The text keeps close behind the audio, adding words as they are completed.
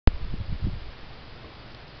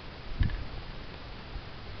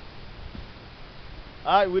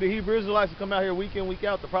All right, we the Hebrew Israelites who come out here week in, week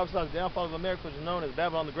out. The prophesied downfall of America, which is known as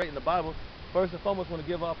Babylon the Great in the Bible. First and foremost, want to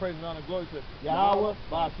give all praise and honor and glory to Yahweh,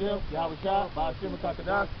 Ba'ashem, Yahweh Shah, Ba'ashem, and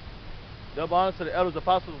Kakadash. Double honor to the elders,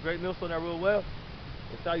 apostles, great millstone that rule well.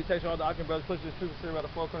 And salutation to all the Akim brothers pushing this truth and sitting around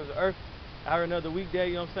the four corners of the earth. Out here another weekday,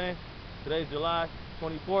 you know what I'm saying? Today's July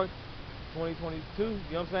 24th, 2022, you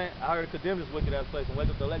know what I'm saying? Out here to condemn this wicked ass place and wake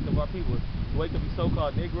up the elect of our people. Wake up these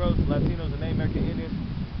so-called Negroes, Latinos, and Native American Indians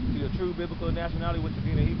to your true biblical nationality, which is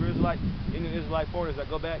being a Hebrew Israelite, Indian Israelite foreigners that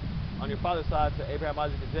go back on your father's side to Abraham,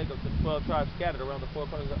 Isaac, and Jacob, to the 12 tribes scattered around the four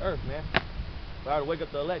corners of the earth, man. But to wake up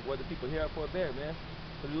the elect, where the people here are for a bear, man.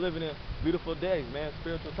 Because we're living in beautiful days, man,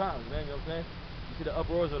 spiritual times, man, you know what I'm saying? You see the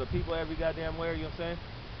uproars of the people every goddamn where, you know what I'm saying?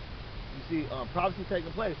 You see prophecy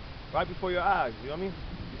taking place right before your eyes, you know what I mean?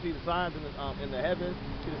 You see the signs in the heavens,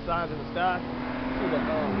 you see the signs in the sky, you see the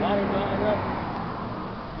water drying up.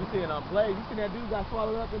 You see an plague. You see that dude got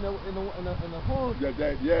swallowed up in the pool. Yeah,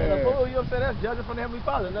 In the pool, you know what I'm saying? That's judging from the Heavenly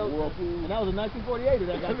Father. And that was in 1948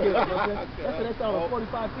 that got killed. You know what I'm saying? That's on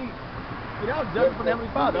 45 feet. See, that was judging from the Heavenly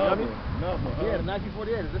Father. You know what I mean? Yeah, the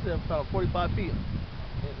 1948. This is about 45 feet.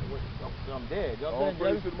 I'm dead. You know what I'm saying?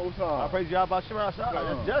 Praise to the Most High. I praise Yahweh Shema.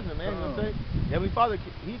 That's judgment, man. You know what I'm saying? The Heavenly Father,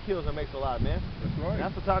 He kills and makes alive, man. That's right. And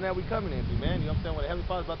that's the time that we coming into, man. You know what I'm saying? When the Heavenly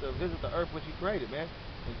Father's about to visit the earth which He created, man,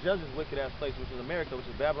 and judge this wicked ass place, which is America, which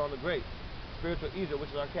is Babylon the Great, spiritual Egypt,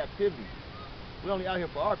 which is our captivity. We only out here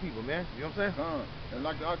for our people, man. You know what I'm saying? And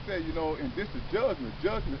like I said, you know, and this is judgment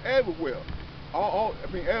everywhere. I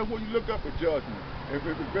mean, everywhere you look up at judgment. If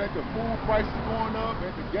it's been the food prices going up,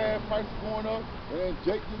 and the gas prices going up, and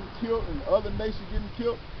Jake getting killed, and other nations getting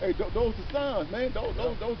killed, hey, those are signs, man.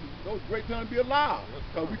 Those great times to be alive.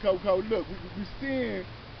 Cause look, we seeing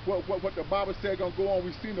what the Bible said gonna go on.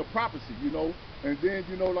 We seen the prophecy, you know, and then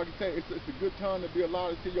you know, like I said, it's a good time to be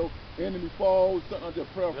alive to see your enemy fall. Something I'm just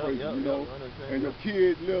paraphrasing, you know, and your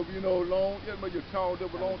kids live, you know, long. Yeah, your child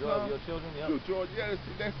live a long time. Your children, yeah,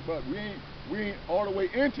 that's but we ain't all the way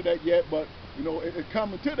into that yet, but you know, it's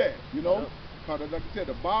coming to that, you know. Because like I said,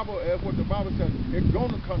 the Bible, what the Bible says, it's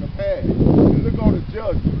gonna come to pass. And look at all the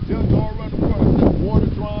judges all around the world. It's water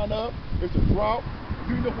drying up. It's a drought.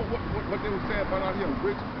 You know what they were saying about out here in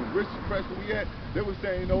Ridgecrest where we at? They were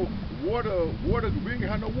saying, you know, water, we ain't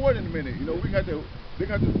have no water in a minute. You know, they got to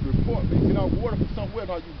report, get our water from somewhere.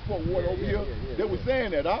 Now you report water over here. They were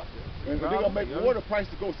saying that, huh? And they're gonna make water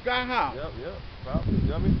prices go sky high. Probably. You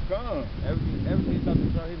know what I mean? Everything's about to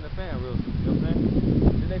start hitting the fan real soon. You know what I'm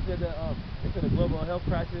saying? Then they said that it's in a global health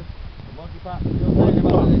crisis. Monkeypox, you know what I'm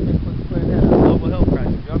saying? They said global health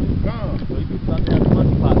crisis, you know what I mean? So you people about to have the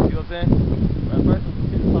monkeypox, you know what I'm saying? First was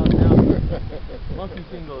the chickenpox, now monkey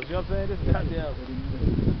singles, you know what I'm saying? This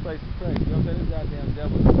place is crazy, you know what I'm saying? This goddamn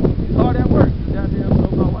devil, he's hard at work. This goddamn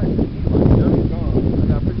so-called white people, you know what I mean?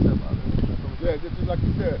 I got pretty stuff about it. Yeah, just like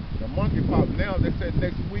you said, the monkeypox now, they said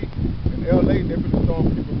next week in LA, they're going to start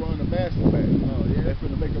people running a mask mandate. Oh, yeah? They're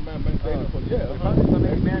going to make a mandate. They're going to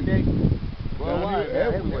make a mandate. Worldwide,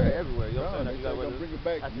 everywhere, you know what I'm saying? They're going to bring it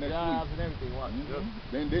back next week. Jobs and everything, watch.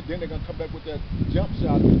 Then they're going to come back with that jump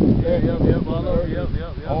shot.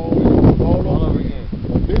 All over again.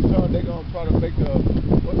 But this time they're going to try to make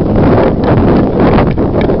everybody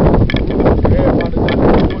got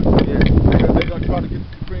to do it. They're going to try to get the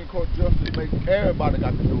Supreme Court justice to make everybody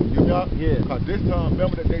got to do it. You know? Because this time,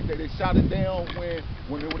 remember that they shot it down when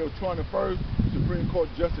they were trying to first Supreme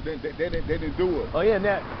Court justice, they didn't do it. Oh yeah, and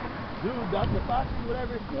that dude, Dr. Foxy,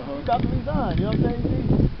 whatever, he got to resign, you know what I'm saying?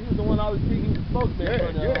 He was the one always speaking, he was spokesman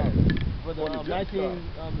for the 19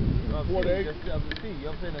 of the C, you know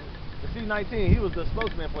what I'm saying? The C-19, he was the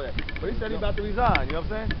spokesman for that. But he said he about to resign, you know what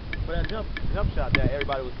I'm saying? For that jump shot that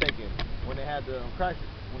everybody was taking when they had the crisis,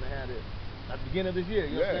 when they had it at the beginning of this year,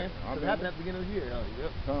 you know what I'm saying? Because it happened at the beginning of the year.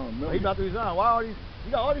 But he about to resign. Why all these, you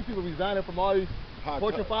got all these people resigning from all these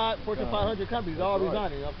Fortune 500 companies, all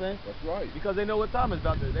resigning, you know what I'm saying? That's right. Because they know what time it's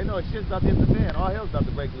about to, they know shit's about to hit the fan. All hell's about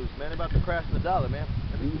to break loose, man. They're about to crash the dollar, man.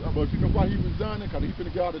 But you know why he resigning? Because he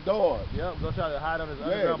finna get out of Dodge. Yep, go try to hide on his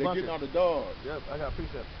underground bunker. They're getting out of Dodge. Yep, I got a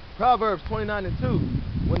precept. Proverbs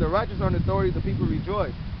 29:2. When the righteous are in authority, the people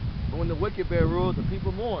rejoice. But when the wicked bear rule, the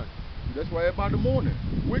people mourn. That's why everybody mourning.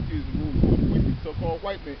 Wicked is wicked, so-called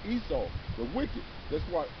white man, Esau, the wicked. That's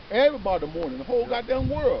why everybody mourning, the whole goddamn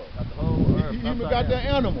world. Got the whole earth. Even goddamn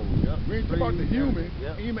animals. We ain't talking about the human,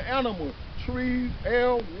 even animals, trees,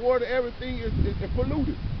 air, water, everything is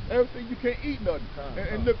polluted. Everything, you can't eat nothing.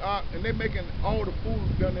 And look, and they're making all the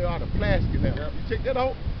food down there out of plastic now. You check that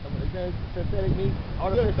out? Synthetic meat,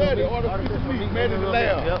 artificial meat made in the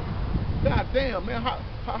lab. God damn, man,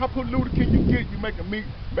 how polluted can you get? You making meat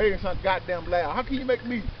made in some goddamn lab. How can you make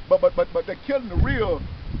meat? But they're killing the real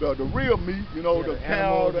the real meat, you know, the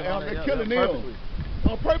cow, the animal, they're killing them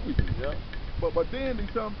on purpose. Yep. But then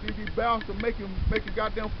these bastards making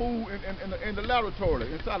goddamn food in the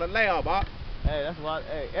laboratory, inside the lab, Hey, that's why.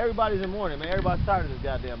 Hey, everybody's in mourning, man. Everybody's tired of this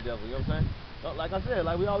goddamn devil. You know what I'm saying? So, like I said,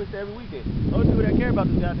 like we always say every weekend, only people that care about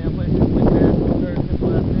this goddamn place is wicked ass, two-thirds,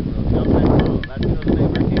 simple ass Negroes. You know what I'm saying? Latinos and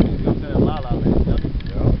neighbor Indians. You know what I'm saying? La la land. You know what I mean?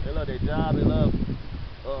 Yeah. They love their job. They love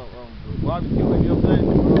barbecuing. You know what I'm saying?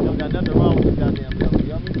 They don't got nothing wrong with this goddamn devil.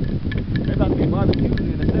 You know what I mean? They about to be barbecued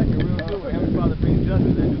in a second, real soon. Heavenly Father brings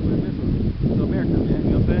judgment and nuclear missiles to America, man.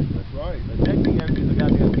 You know what I'm saying? That's right. But they think everything's a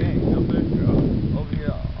goddamn game. You know what I'm saying? Yeah. Over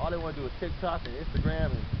here, all they want to do is TikTok and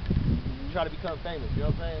Instagram and try to become famous. You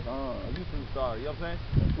know what I'm saying? A YouTube star. You know what I'm saying?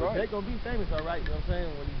 That's right. They gonna be famous, all right. You know what I'm saying?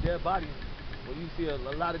 When these dead bodies, when you see a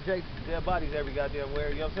lot of Jake's dead bodies every goddamn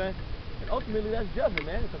where. You know what I'm saying? And ultimately, that's judgment,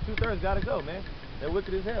 man. Because 2/3 gotta go, man. They're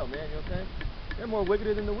wicked as hell, man. You know what I'm saying? They're more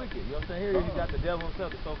wickeder than the wicked. You know what I'm saying? Here you got the devil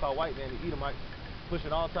himself, the so-called white man, the Edomite,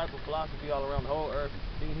 pushing all type of philosophy all around the whole earth,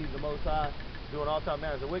 thinking he's the Most High, doing all type of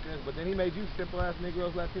manners of wickedness. But then he made you simple-ass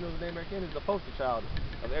Negroes, Latinos, and Americans the poster child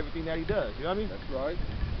of everything that he does. You know what I mean? That's right.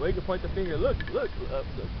 Well, he can point the finger. Look,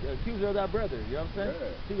 the accuser of thy brother. You know what I'm saying?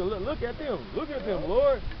 Yeah. He can look at them. Look at them,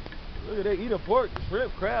 Lord. Look at they eat a pork,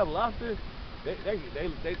 shrimp, crab, lobster. They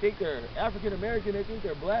think they're African American. They think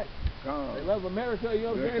they're black. They love America. You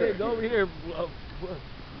know what I'm saying? They go over here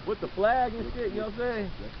with the flag and shit. You know what I'm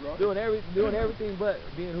saying? That's right. Doing everything but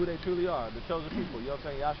being who they truly are, the chosen people. You know what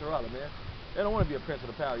I'm saying? Yasharala, man. They don't want to be a prince of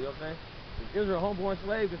the power. You know what I'm saying? Is Israel a homeborn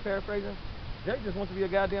slave? Just paraphrasing. They just want to be a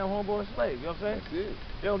goddamn homeborn slave. You know what I'm saying? That's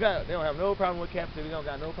it. They don't have no problem with captivity. They don't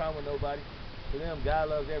got no problem with nobody. To them, God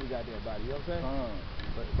loves every goddamn body. You know what I'm saying?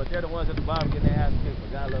 But they're the ones at the bottom getting their ass kicked.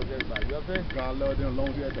 But God loves everybody. You know what I'm saying? God loves them as long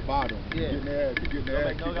as they're at the bottom. Yeah. Getting their ass kicked. Don't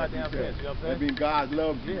make no goddamn sense. You know what I'm saying? That means God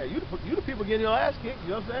loves you. Yeah, you the people getting your ass kicked.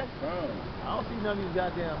 You know what I'm saying? I don't see none of these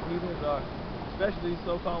goddamn heathens or especially these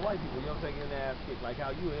so-called white people. You know what I'm saying? Getting their ass kicked like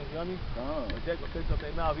how you is. You know what I mean? When Jake will fix up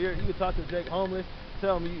their mouth. You can talk to Jake homeless.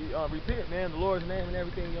 Tell him you repent, man, the Lord's name and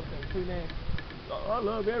everything. You know what I'm saying? True name. I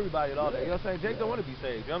love everybody and all that. You know what I'm saying? Jake don't want to be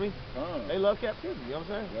saved. You know what I mean? They love captivity. You know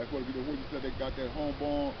what I'm saying? That's what you said. They got that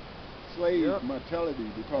homeborn slave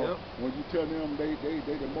mentality because when you tell them they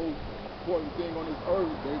the most important thing on this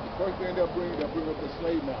earth, the first thing they'll bring up the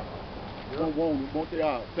slave master. Won't they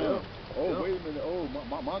out? Tell them, wait a minute. Oh,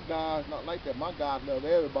 my God's not like that. My God loves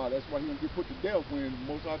everybody. That's why he gonna get put to death when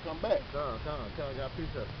most I come back. Got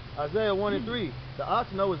precept. Isaiah 1:3. The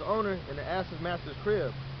ox knows his owner and the ass his master's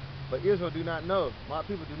crib. But Israel do not know. My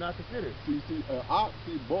people do not consider. See, ox,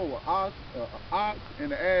 ox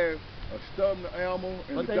and the ass, a stubborn animal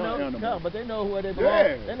and a dumb animal. But they know where they belong.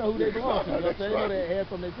 Yeah. They know who they belong to. You know what I'm saying? They know their head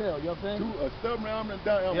from their tail. You know what I'm saying? A stubborn animal and a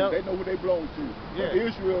dumb animal. They know who they belong to. Yeah. But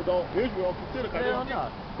Israel don't consider. They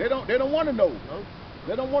don't want to know. Nope.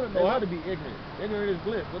 They don't want to know. They want to be ignorant. Ignorant is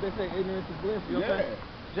bliss. What they say, ignorance is bliss. You know what I'm saying?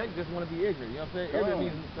 Jake just want to be ignorant, you know what I'm saying? Ignorant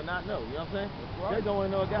means to not know, you know what I'm saying? Jake don't want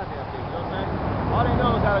to know a goddamn thing, you know what I'm saying? All they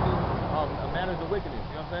know is how to do manners of wickedness,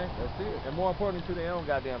 you know what I'm saying? That's it. And more importantly to their own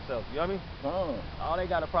goddamn self, you know what I mean? All they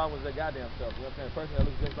got a problem with is their goddamn self, you know what I'm saying? A person that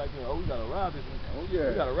looks just like you, we gotta rob this nigga. Oh yeah.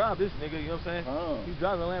 We gotta rob this nigga, you know what I'm saying? He's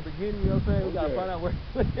driving a Lamborghini, you know what I'm saying? We gotta find out where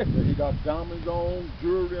he got diamonds on,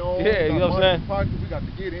 jewelry on, you know what I'm saying? Pockets. We got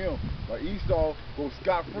to get him. But Esau goes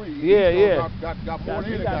scot-free. Got more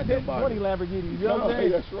than any goddamn body. 20 Lamborghinis, you know what I'm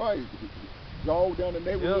saying? That's right. All down the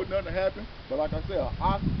neighborhood, nothing happened. But like I said, an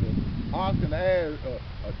ox and ass,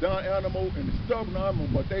 a dumb animal and a stubborn animal,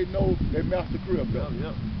 but they know they master crib though.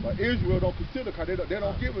 But Israel don't consider because they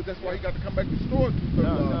don't give it. That's why he got to come back to store to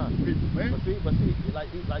people, man. But see,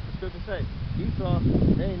 like the scripture say, Esau,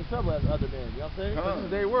 they ain't in trouble as other men. You know what I'm saying? This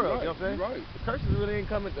is their world. You know what I'm saying? Right. The curses really ain't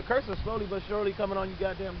coming. The curses slowly but surely coming on you,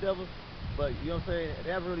 goddamn devils. But you know what I'm saying?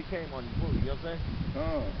 They haven't really came on you fully. You know what I'm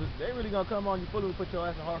saying? They really gonna come on you fully and put your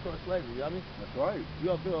ass in hardcore slavery. You know what I mean? That's right.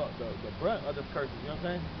 You gonna feel the brunt of the curses. You know what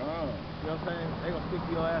I'm saying? You know what I'm saying? They gonna stick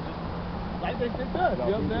to your ass just like they stick to us. You know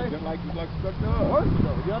what I'm saying? Just like stuck to us. Worse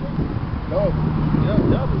though. You know what I mean? Double.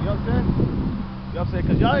 Double. You know what I'm saying? You know what I'm saying?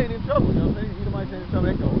 Because y'all ain't in trouble. You know what I'm saying? You might ain't in trouble.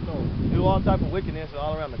 They can do all type of wickedness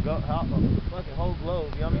all around the fucking whole globe.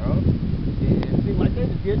 You know what I mean? It seems like they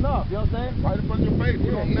just getting off, you know what I'm saying? Right in front of your face.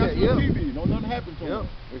 Put on national TV. No, nothing happens to them.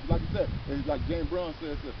 It's like you said, it's like James Brown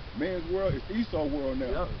says, man's world is Esau world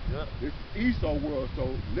now. It's Esau world, so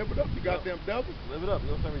live it up, you goddamn devil. Live it up, you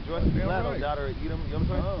know what I'm saying? Rejoice and be glad, O daughter of Edom, you know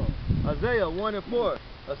what I'm saying? Isaiah 1:4,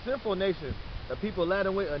 a sinful nation, a people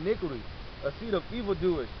laden with iniquity, a seed of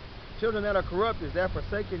evildoers, children that are corrupt is that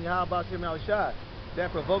forsaken Yahweh Shem Yahushai,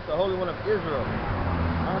 that provoked the Holy One of Israel.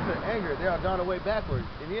 Unto anger, they are gone away backwards.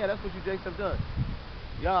 And yeah, that's what you Jakes have done.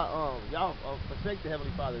 y'all forsake the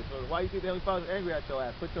Heavenly Father. So why you think the Heavenly Father's angry at your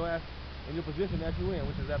ass? Put your ass in your position that you in,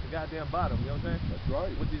 which is at the goddamn bottom, you know what I'm saying? That's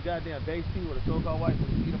right. With these goddamn base people, the so-called white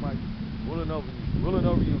people, the Edomites, ruling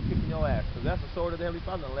over you, kicking your ass. Because that's the sword of the Heavenly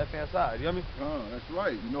Father on the left-hand side, you know what I mean? That's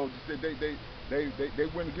right. You know, they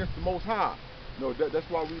went against the Most High. You know, that's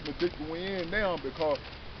why we we in now, because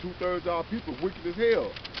 2/3 of our people wicked as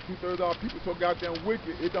hell. 2/3 of our people so goddamn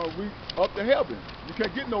wicked, it don't reach up to heaven. You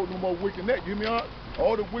can't get no more wicked than that. You hear me?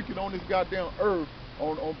 All the wicked on this goddamn earth,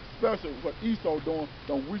 on special what Esau doing,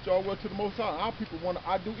 don't reach all the way to the Most High. Our people want to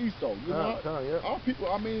outdo Esau. You know? Yeah. Our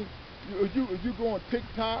people, I mean, if you go on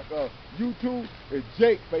TikTok, YouTube, it's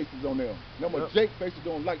Jake faces on them. Number Jake faces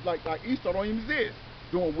doing like Esau don't even exist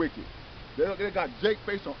doing wicked. They got Jake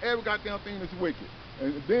face on every goddamn thing that's wicked.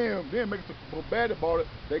 And then make it so bad about it,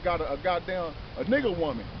 they got a goddamn nigger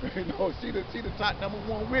woman. You know, she the top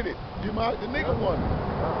 #1 with it. You know, the nigger woman.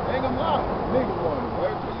 Ain't gonna lie, nigger woman.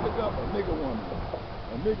 Every time you look up a nigger woman.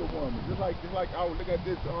 A nigger woman. Just like I would look at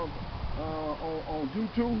this on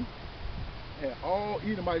YouTube. Had all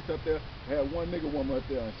Edomites up there, had one nigger woman up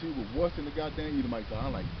there, and she was wussing the goddamn Edomites.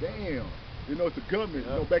 I'm like, damn. You know, it's the government,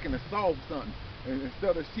 you know, back in the South or something. And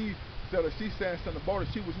instead of she saying something about it,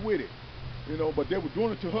 she was with it. You know, but they were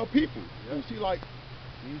doing it to her people. And she like,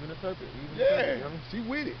 even the serpent. Yeah, you know what I mean? she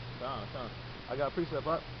with it. I got a precept.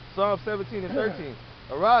 Psalm 17 and 13.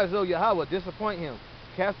 Arise, O Yahweh, disappoint him.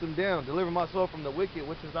 Cast him down. Deliver my soul from the wicked,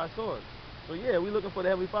 which is thy sword. So yeah, we looking for the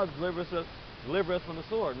Heavenly Father to deliver us from the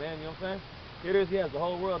sword, man. You know what I'm saying? Here it is, he has the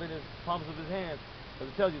whole world in his palms of his hands. As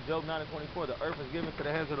it tells you, Job 9 and 24, the earth is given to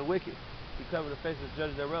the hands of the wicked. He covered the face of the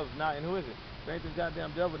judges thereof. Not, and who is it? If it ain't this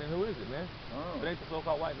goddamn devil, then who is it, man? If it ain't the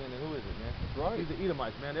so-called white man, then who is it, man? That's right. He's the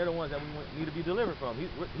Edomites, man. They're the ones that we need to be delivered from.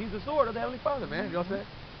 He's the sword of the Heavenly Father, man. You know what I'm saying?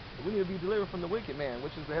 We need to be delivered from the wicked man,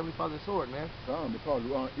 which is the Heavenly Father's sword, man. Because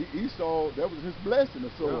Esau, that was his blessing,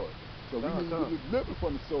 the sword. So we need to be delivered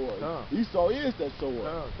from the sword. Esau is that sword.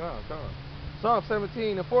 Psalm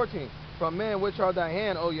 17 and 14. From man which are thy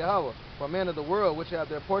hand, O Yahweh, from men of the world which have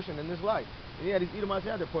their portion in this life. And yeah, these Edomites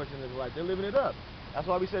have their portion in this life. They're living it up. That's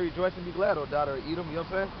why we say rejoice and be glad, O daughter of Edom, you know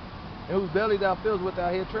what I'm saying? And whose belly thou fillest with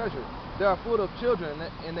thy hid treasure. They are full of children,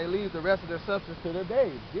 and they leave the rest of their substance to their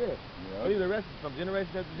days. Yeah. They leave the rest from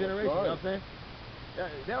generation after generation, you know what I'm saying?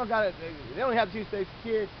 They don't have to teach their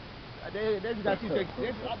kids. They just got to teach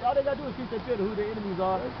their all they got to do is teach their children who their enemies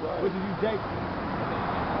are, which is you, Jake.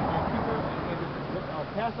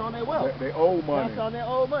 Pass on their wealth. They owe money. Pass on their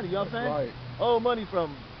old money, you know what I'm saying? Right. Old money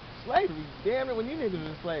from slavery. Damn it, when you niggas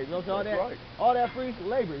was enslaved, you know what I'm saying? All that free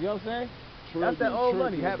labor, you know what I'm saying? That's that old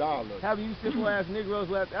money. Having you simple ass Negroes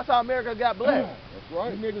left. That's how America got blessed. That's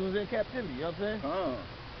right. These niggas was in captivity, you know what I'm saying?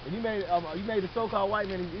 And you made the so-called white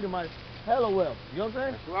man, these Edomites, hella wealth. You know what I'm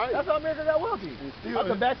saying? That's right. That's how America got wealthy. Off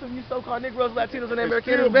the backs of you so-called Negroes, Latinos, and Americans.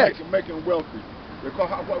 Still making wealthy. Because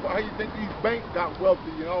how you think these banks got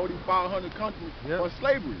wealthy in all these 500 countries from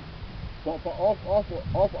slavery? Off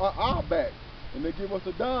our back. And they give us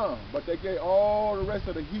a dime. But they gave all the rest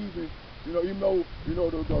of the heathen, you know, even though, you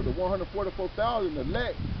know, the 144,000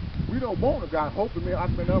 elect, we don't want a guy hoping,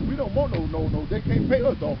 man, we don't want no, they can't pay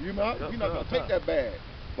us off, you know, we're not going to take that bad.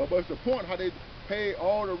 But it's the point how they pay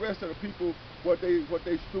all the rest of the people what they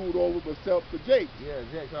stewed over but self to Jake. Yeah,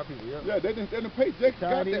 Jake, our people, Yeah, they didn't pay Jake. The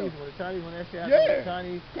Chinese, when that shit happened, the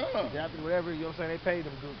Chinese, Japanese, whatever, you know what I'm saying, they paid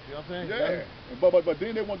them groups, you know what I'm saying? Yeah, but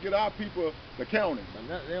then they want to get our people the county.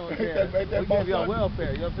 They don't care. We give you our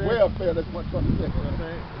welfare, you know what I'm saying? Welfare, that's what I'm saying. You know what I'm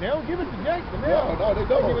saying? They don't give it to Jake, the man. No, they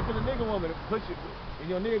don't. They give it to the nigga woman to push it. And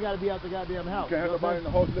your nigga got to be out the goddamn house. You can't have nobody in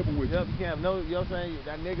the house living with you. Yep, you can't have no, you know what I'm saying?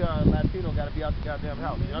 That nigga or Latino got to be out the goddamn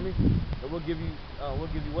house, you know what I mean? So we'll give you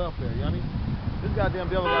welfare, you know what I mean? This goddamn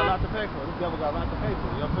devil got a lot to pay for. This devil got a lot to pay for,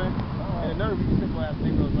 you know what I'm saying? And the nerve of you simple ass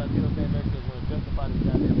Negroes, Latinos, and Americans want to justify this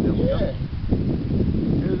goddamn devil, you know what I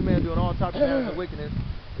mean? Here's a man doing all types of acts of wickedness,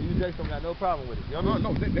 and you Jakes don't got no problem with it, you know what I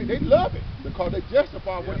mean? No, they love it, because they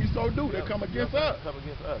justify what Esau do. They come against us. Come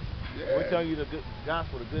against us. We're telling you the good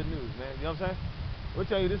gospel, the good news, man, you know what I'm saying? We're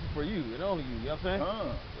telling you this is for you, and only you, you know what I'm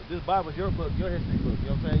saying? This Bible's your book, your history book, you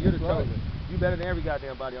know what I'm saying? You're the chosen. You better than every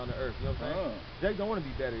goddamn body on the earth, you know what I'm saying? Jake don't want to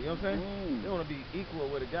be better, you know what I'm saying? They want to be equal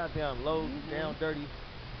with a goddamn low, down, dirty,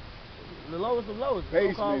 the lowest of lowest.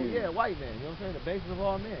 Base man. Yeah, white man, you know what I'm saying? The basis of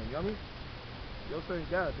all men, you know what I mean? You know what I'm saying?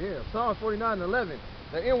 Goddamn. Psalms 49 and 11.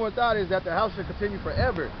 The inward thought is that the house should continue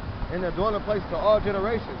forever, and their dwelling place to all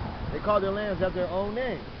generations. They call their lands after their own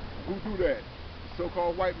name. Who do that?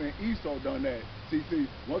 So-called white man Esau done that. See,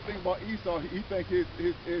 one thing about Esau, he think his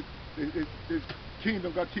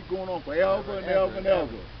kingdom got to keep going on forever and ever and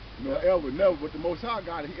ever. You know, ever and ever. But the Most High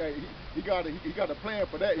God, he got a plan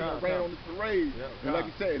for that. He ran on the parade, and like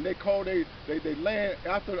you said, and they call they land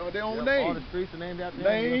after their own name. All the streets are named after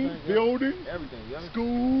names, buildings, everything.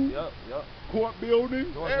 Schools, court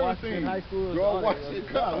buildings, everything. High school. George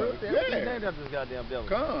Washington. Everything's named after this goddamn devil.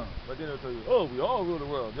 But then they'll tell you, oh, we all rule the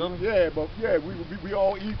world. You know? Yeah, but we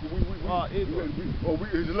all equal. We all equal.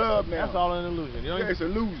 It's love now. That's all an illusion. You know? Yeah, it's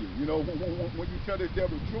illusion. You know, when you tell this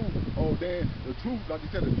devil the truth, oh, then the truth, like you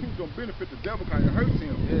said, the truth don't benefit the devil because it hurts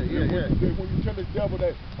him. Then when you tell this devil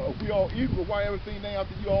that we all equal, why everything named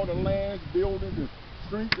after you, all the lands, buildings, and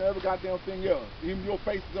streets, and every goddamn thing else. Even your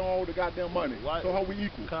face is on all the goddamn money. So how we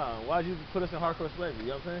equal? Why'd you put us in hardcore slavery?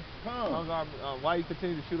 You know what I'm saying? Why you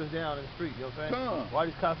continue to shoot us down in the street? You know what I'm saying? Why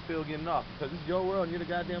these cops still getting off? Because this is your world and you're the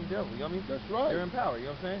goddamn devil. You know what I mean? That's right. You're in power.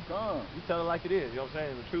 You know what I'm saying? You tell it like it is. You know what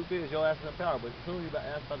I'm saying? The truth is your ass is in power, but soon you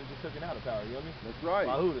ass about to get taken out of power. You know what I mean? That's right.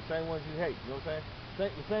 By who? The same ones you hate. You know what I'm saying? The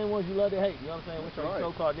same ones you love to hate, you know what I'm saying? Which are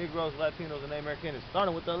so-called Negroes, Latinos, and Native Americans,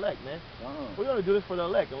 starting with the elect, man. We're going to do this for the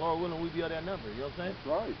elect, and Lord willing, we be on that number, you know what I'm saying? That's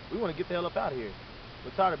right. We want to get the hell up out of here.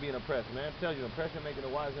 We're tired of being oppressed, man. I tell you, oppression making a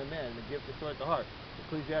wiser man, and the gift destroys the heart.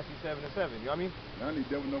 Ecclesiastes 7:7, you know what I mean? Now these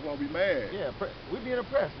devils know why we mad. Yeah, we being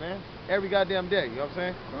oppressed, man. Every goddamn day, you know what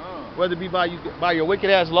I'm saying? Whether it be by your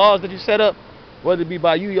wicked-ass laws that you set up, whether it be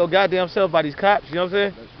by you, your goddamn self, by these cops, you know what I'm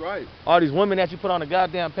saying? That's right. All these women that you put on a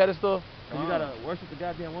goddamn pedestal. You gotta worship the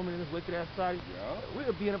goddamn woman in this wicked ass society.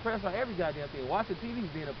 We're being oppressed by every goddamn thing. Watching TV's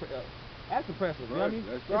being that's oppressive. You know what I mean?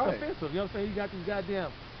 That's it's offensive. You know what I'm saying? You got these goddamn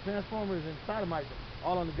Transformers and Sodomites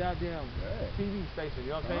all on the goddamn TV station.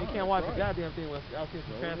 You know what I'm saying? You can't watch the goddamn thing without seeing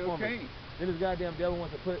some Transformers. Then this goddamn devil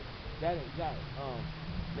wants to put that in. Got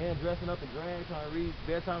man dressing up in drag trying to read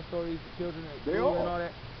bedtime stories to children and all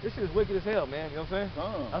that. This shit is wicked as hell, man. You know what I'm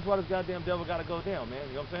saying? That's why this goddamn devil gotta go down, man.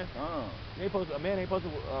 You know what I'm saying? A man ain't supposed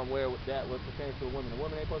to wear what pertains to a woman. A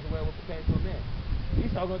woman ain't supposed to wear what pertains to a man.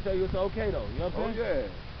 Esau gonna tell you it's okay though. You know what I'm saying?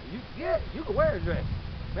 You can wear a dress.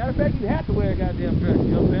 Matter of fact, you have to wear a goddamn dress.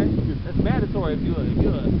 You know what I'm saying? That's mandatory if you're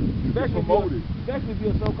especially if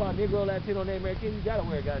you're a so-called Negro, Latino, Native American, you gotta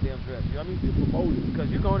wear a goddamn dress. You know what I mean? You're promoted because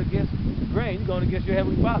you're going against the grain. You're going against your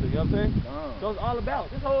heavenly Father. You know what I'm saying? So it's all about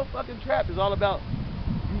this whole fucking trap is all about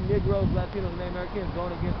you Negroes, Latinos, and Native Americans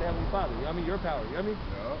going against the heavenly Father. You know what I mean? Your power. You know what I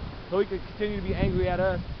mean? So he can continue to be angry at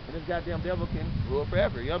us, and this goddamn devil can rule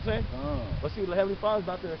forever. You know what I'm saying? But see, the heavenly Father's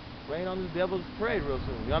about to rain on this devil's parade real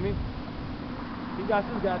soon. You know what I mean? He got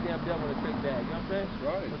this goddamn devil in a trick bag, you know what I'm saying? That's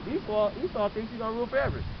right. But Esau thinks he's gonna rule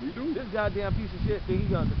forever. We do. This goddamn piece of shit thinks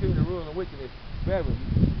he's gonna continue to rule in wickedness forever.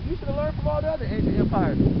 You should have learned from all the other ancient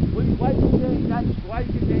empires. Why you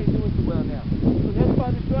think they ain't doing so well now? Because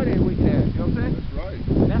everybody destroyed their wicked ass, you know what I'm saying? That's right.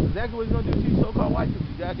 And that's exactly what he's gonna do to you so-called white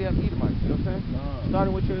people, you goddamn Edomites, you know what I'm saying?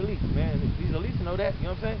 Starting with your elites, man. These elites know that,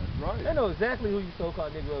 you know what I'm saying? That's right. They know exactly who you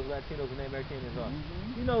so-called Negroes, Latinos, and Native Americans are.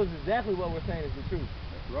 He knows exactly what we're saying is the truth.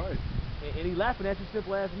 That's right. And he laughing at you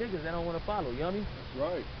simple ass niggas that don't want to follow, you know what I mean? That's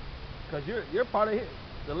right. Because you're part of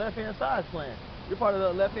the left-hand side's plan. You're part of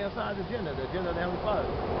the left-hand side's agenda, the agenda of the Heavenly Father.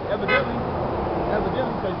 Evidently,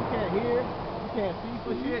 because you can't hear, you can't see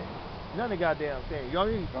for shit, none of the goddamn thing, you know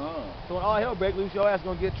what I mean? So when all hell break loose, your ass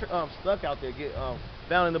gonna get stuck out there, get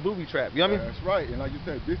found in the booby trap, you know what I mean? That's right. And like you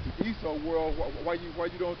said, this is Esau world. Why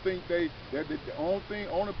you don't think the only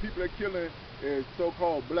people they're killing is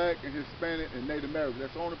so-called black and Hispanic and Native American.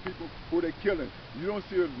 That's the only people who they're killing. You don't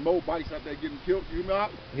see Moabites out there getting killed, you know?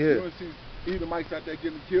 You don't see Edomites out there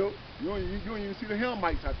getting killed. You don't even see the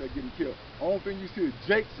Hamites out there getting killed. The only thing you see is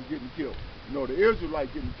Jakes is getting killed. You know, the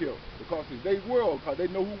Israelites getting killed because it's their world, because they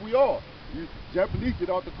know who we are. Japanese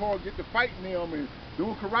get out the car and get to fighting them and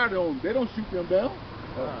doing karate on them. They don't shoot them down.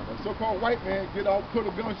 A so-called white man get out, put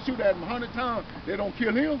a gun, shoot at him 100 times. They don't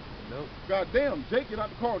kill him. Nope. Goddamn, Jake get out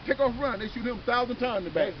the car, take off running. They shoot him 1,000 times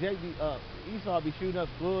in the back. Esau be shooting up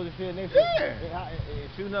schools and shit. And they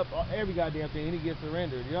shooting up every goddamn thing, and he gets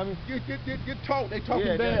surrendered. You know what I mean? Get talked. They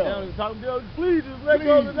talking down. Talking down. Please just let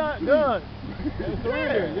go of the gun. They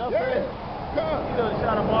surrender. You know what I'm saying? He done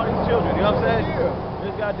shot up all these children. You know what I'm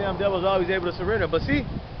saying? This goddamn devil's always able to surrender. But see,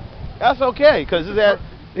 that's okay, because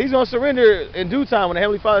he's going to surrender in due time when the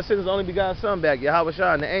Heavenly Father sends his only begotten Son back, Yahweh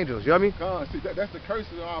Shah and the angels. You know what I mean? See, that's the curse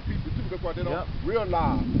of our people too. That's why they don't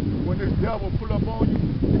realize. When this devil pull up on you,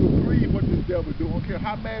 you agree with this devil do. I don't care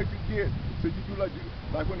how mad you get. So you do like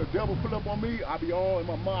when the devil pull up on me, I be all in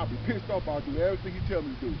my mind, I be pissed off. I'll do everything he tell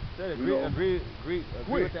me to do. Agree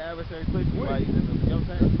with the adversary quickly. You know what I'm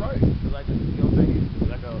saying? That's right. Like you know what I'm saying? He's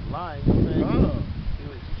like a lion. You know what I'm saying?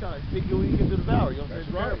 Trying to seek you when you get to devour. You know what I'm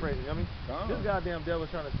saying? Paraphrasing. You know what I mean? This goddamn devil's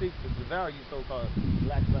trying to seek to devour you so-called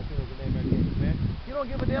black Latinos and Native Americans, man. You don't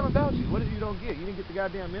give a damn about you. What is it you don't get? You didn't get the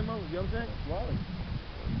goddamn memo? You know what I'm saying? That's right.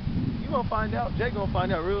 You gonna find out. Jake gonna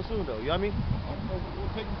find out real soon, though. You know what I mean? I don't know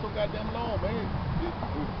what's taking so goddamn long, man.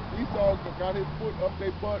 Esau got his foot up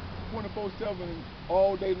their butt 24/7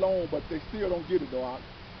 all day long, but they still don't get it, though.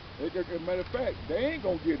 As a matter of fact, they ain't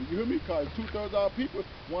gonna get it. You hear me? Because 2/3 of our people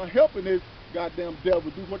weren't helping this goddamn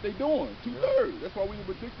devil do what they doing. 2/3. That's why we in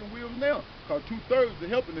ridiculous wheels now. Because 2/3 are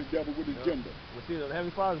helping this devil with his gender. Well, see, the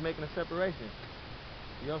Heavenly Father's making a separation.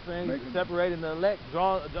 You know what I'm saying? He's separating the elect,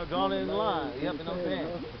 drawing in the line. Yep, you know what I'm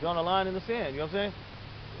saying? Drawing a line in the sand. You know what I'm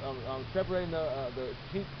saying? Separating the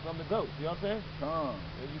sheep from the goats. You know what I'm saying?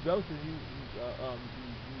 And you goats is you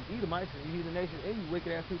Edomites and you heathen nation and you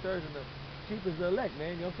wicked ass 2/3 and the sheep is the elect,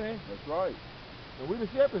 man. You know what I'm saying? That's right. And we the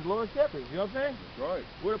shepherds, Lord shepherds. You know what I'm saying? That's right.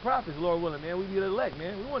 We're the prophets, Lord willing, man. We be the elect,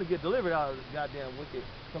 man. We want to get delivered out of this goddamn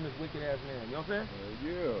from this wicked ass man. You know what I'm saying?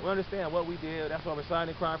 Yeah. We understand what we did. That's why we're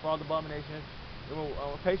signing and crying for all the abominations. And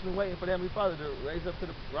we're patiently waiting for the Heavenly Father to rise up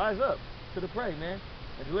to the prey, man,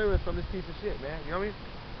 and deliver us from this piece of shit, man. You know what I mean?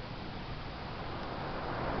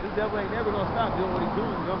 This devil ain't never gonna stop doing what he's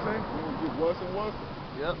doing. You know what I'm saying? It's gonna get worse and worse.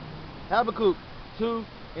 Yep. Habakkuk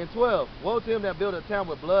 2:12. Woe to him that build a town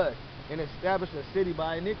with blood and establish a city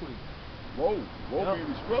by iniquity. Woe being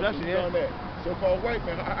destruction, you done that. So-called white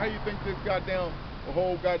man, how you think this goddamn, the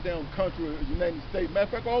whole goddamn country, United States, matter of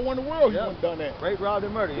fact, all one in the world, you wouldn't done that. Rape, robbed,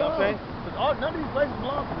 and murder, you know what I'm saying? Because none of these places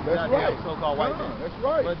belong to these goddamn so-called white men. That's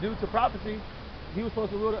right. But due to prophecy, he was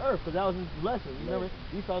supposed to rule the earth, because that was his blessing. You remember?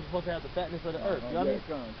 Esau was supposed to have the fatness of the earth. You know what I mean?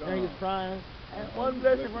 Now he was crying, and one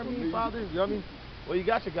blessing for me, Father. You know what I mean? Well, you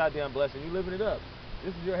got your goddamn blessing. You living it up.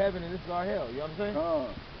 This is your heaven, and this is our hell. You know what I'm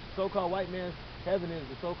saying? So-called white man's heaven is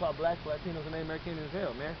the so-called blacks, Latinos, and Americans is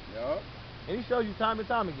hell, man. Yeah. And he shows you time and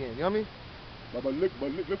time again. You know what I mean? But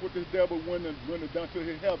look what this devil went and done to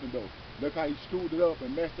his heaven, though. Look how he screwed it up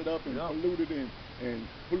and messed it up and polluted and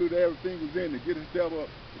polluted everything was in it. Get this devil,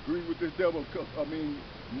 agree with this devil. I mean,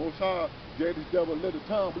 Most High gave this devil a little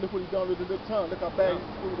time, but look what he done with the little time. Look how bad he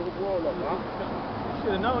screwed the whole world up. You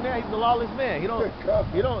should have known that. He's a lawless man. He don't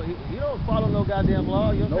follow no goddamn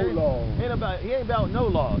law. You know what I'm saying? No law. He ain't about no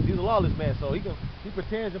laws. He's a lawless man, so he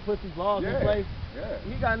pretends to put these laws in place. Yeah.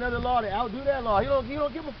 He got another law to outdo that law. He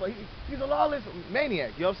don't give a fuck. He's a lawless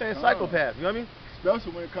maniac. You know what I'm saying? Psychopath. You know what I mean?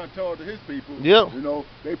 Especially when it comes to his people. Yep. You know,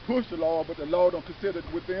 they push the law, but the law don't consider it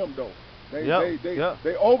with them though.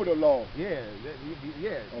 They over the law. Yeah.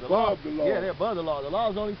 Above the law. Yeah, they're above the law. The law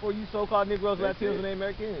is only for you so-called Negroes, Latinos, and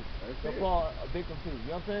Americans. That's to fall a victim to. You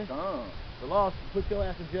know what I'm saying? The law put your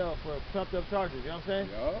ass in jail for trumped up charges. You know what I'm saying?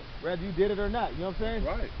 Yep. Whether you did it or not. You know what I'm saying?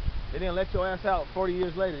 Right. They didn't let your ass out 40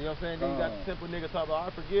 years later. You know what I'm saying? Then you got the simple nigga talking about, I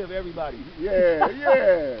forgive everybody. Yeah.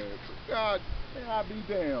 God, man, I be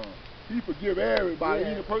damn. He forgive everybody.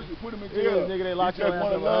 Even the person who put him in jail. Nigga, they locked your ass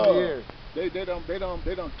up 100 years. They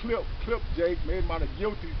done clip Jake, made him out of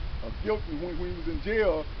guilty when he was in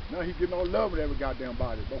jail. Now he getting all love with every goddamn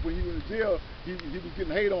body. But when he was in jail, he was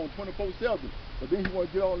getting hate on 24/7. But then he want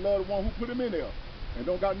to get all love the one who put him in there,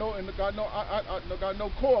 and got no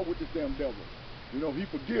cord with this damn devil. You know, he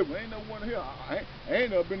forgive me. Ain't no one here. I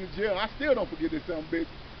ain't never been in jail. I still don't forget this son bitch.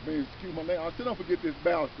 Man, excuse my name. I still don't forget this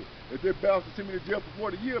bastard. If this bastard sent me to jail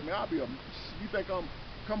for 40 years, man, I'll be a. You think I'm?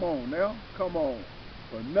 Come on now, come on.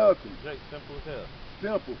 For nothing. Jake, simple as hell.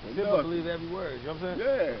 Simple for simple nothing. Believe every word. You know what I'm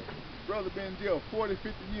saying? Yeah. Brother been in jail 40,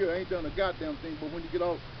 50 years, ain't done a goddamn thing. But when you get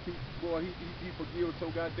off, he forgives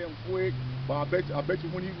so goddamn quick. But I bet you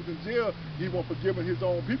when he was in jail, he wasn't forgiving his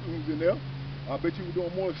own people who was in there. I bet you was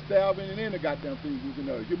doing more stabbing and any goddamn thing who was in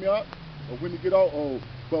there. Hear me out? But when you get off,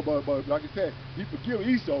 but like I said, he forgive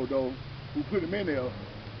Esau though, who put him in there.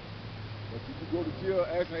 But if you go to jail,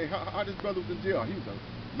 asking, hey, how this brother was in jail? He was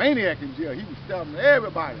a maniac in jail. He was stabbing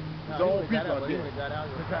everybody. His own people out there.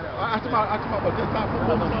 I talking about this time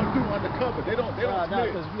what was trying to do undercover. They don't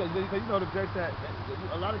snitch. Because you know the Jakes that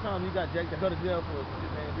a lot of times you got Jakes that go to jail for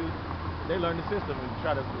they learn the system and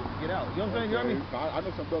try to get out. You know what I'm saying? You know what I mean? I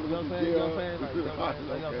know some brothers in jail. You know what I'm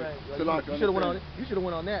saying? You should have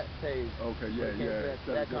went on that page. Okay, yeah.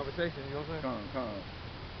 That conversation. You know what I'm saying? Calm.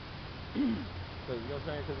 Because you know what I'm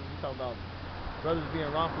saying? Because you talking about brothers being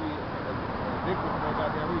wrongfully addicted for no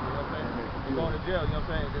goddamn reason. You know what I'm saying? They go to jail. You know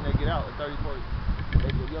what I'm saying? Then they get out at 30, 40. You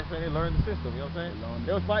know what I'm saying? They learn the system. You know what I'm saying?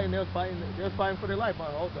 They was fighting for their life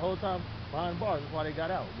the whole time behind bars. That's why they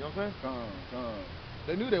got out. You know what I'm saying? Calm.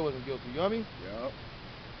 They knew they wasn't guilty. You know what I mean? Yep.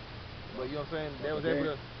 But you know what I'm saying? They was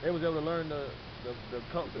able to learn the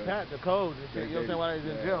codes and shit. You know what I'm saying? While they was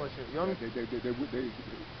in jail and shit. You know what I mean?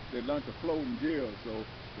 They learned to float in jail, so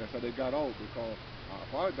that's how they got off. Because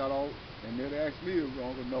If I got off and they'd ask me, if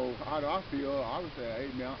I don't know how do I feel, I would say, hey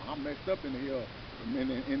man, I'm messed up in the head,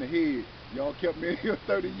 in the head. Y'all kept me in here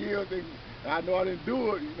 30 years and I know I didn't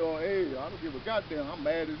do it. You know, hey, I don't give a goddamn. I'm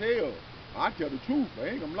mad as hell. I tell the truth. I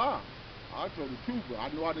ain't gonna lie. I tell the truth. But I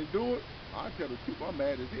know I didn't do it. I tell the truth. I'm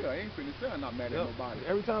mad as hell. I ain't finna say I'm not mad at nobody.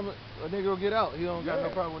 Every time a nigga will get out, he don't got no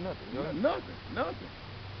problem with nothing. You know? Nothing.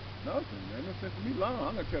 Ain't no sense of me lying.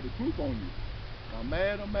 I'm gonna tell the truth on you. If I'm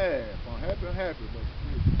mad, I'm mad. If I'm happy, I'm happy. But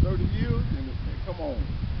 30 years, and come on.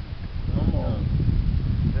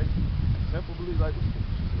 Simple belief, like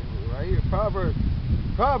right here.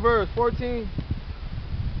 Proverbs 14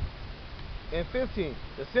 and 15.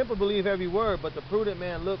 The simple believe every word, but the prudent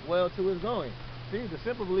man look well to his going. See, the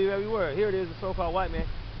simple believe every word. Here it is, the so-called white man.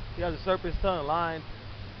 He has a serpent's tongue, lying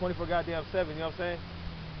 24 goddamn 7, you know what I'm saying?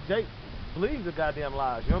 Jake believes the goddamn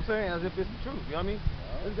lies, you know what I'm saying? As if it's the truth, you know what I mean?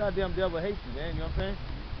 This goddamn devil hates you, man, you know what I'm saying?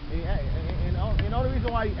 And the only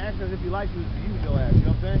reason why he acts as if he likes you is to use your ass, you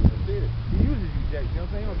know what I'm saying? That's it. He uses you, Jake, you know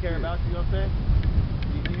what I'm saying? He don't care about you, you know what I'm saying?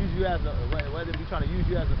 He use you as a, whether it be trying to use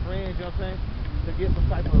you as a friend, you know what I'm saying? To get some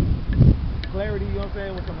type of clarity, you know what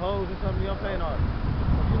I'm saying? With some hoes or something, you know what I'm saying? Or,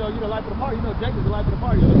 you know, you're the life of the party. You know, Jake is the life of the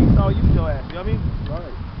party, so he saw use your ass, you know what I mean?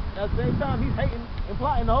 Right. At the same time, he's hating and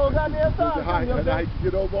plotting the whole goddamn time. You know what I'm saying?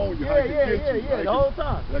 Get over on you. Yeah, the whole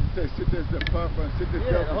time. Like you said, sit there and puff and sit there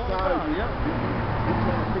the whole beside time, you. He's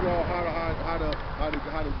trying to figure out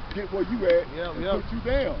how to get where you at and put you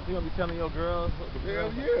down. He gonna be telling your girls.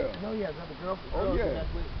 Hell yeah. You know he has other girlfriends.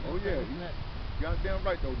 Oh yeah. Goddamn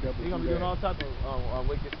right though, devil. He gonna be doing all types of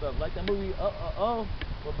wicked stuff. Like that movie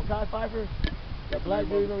with Mekhi Phifer. The black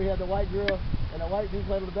dude, remember he had the white girl and the white dude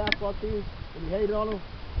played on the basketball team and he hated on him.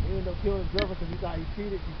 He ended up killing his girlfriend because he thought he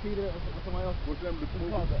cheated with somebody else. What's that movie? It's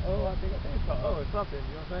called I think it's called or something,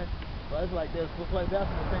 you know what I'm saying? But it's like this, we'll play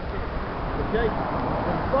basketball, same thing. But Jake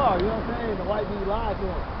was a star, you know what I'm saying? The white dude lied to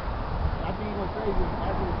him. I think he went crazy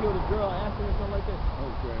after he killed his girl, accident or something like that.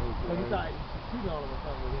 Okay. So he thought he cheated on him or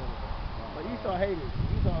something with him. But Esau hated.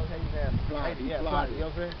 Esau was hating ass. Plotted, you know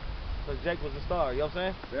what I'm saying? Because Jake was a star, you know what I'm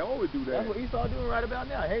saying? They always do that. That's what Esau doing right about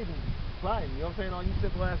now, hating, plotting, you know what I'm saying? All you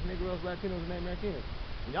simple ass Negroes, Latinos, and Americans.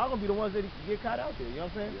 And y'all gonna be the ones that get caught out there, you know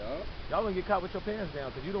what I'm saying? Yeah. Y'all gonna get caught with your pants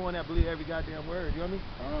down, because you the one that believe every goddamn word, you know what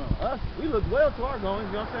I mean? Us, we look well to our goings,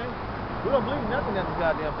 you know what I'm saying? We don't believe nothing that the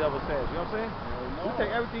goddamn devil says, you know what I'm saying? No. We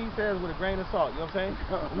take everything he says with a grain of salt, you know what I'm saying?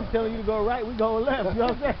 He's telling you to go right, we go left, you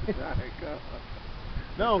know what I'm saying?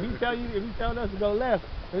 No, if he's telling us to go left,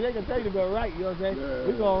 if they can tell you to go right, you know what I'm saying? Yeah.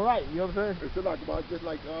 We going right, you know what I'm saying? It's just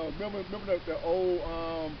like remember the old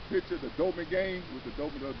picture, the Doberman game with the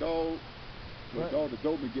dog, the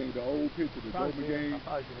Doberman game, the old picture, the Doberman game.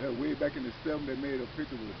 Way back in the 70s, they made a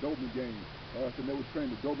picture with the Doberman game. So they were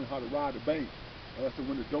training the Doberman how to ride the bank. So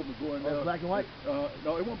when the Doberman go in there, black and white?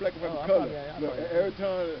 No, it wasn't black and white, but color. Every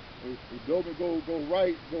time the Doberman go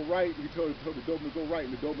right, he told the Doberman to go right,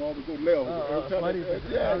 and the Doberman always go left. He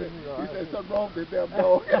said something wrong with this damn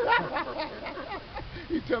dog.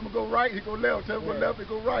 He tell him to go right, he go left. Tell him to go left, he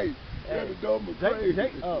go right. Yeah, the Doberman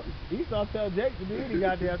crazy. Esau tell Jake to do any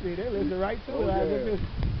goddamn thing. They listen right to it.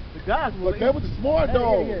 The gospel. But that was the smart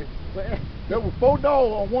dog. There were 4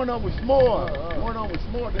 dogs, one of them was smart. One of them was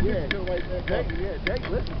smart. They didn't right there. Jake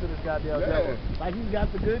listen to this goddamn devil. Like he's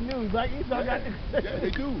got the good news. Like Esau got the they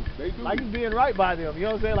do. Like he's being right by them. You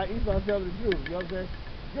know what I'm saying? Like Esau telling the truth. You know what I'm saying?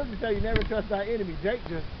 Scripture tell you never trust thy enemy. Jake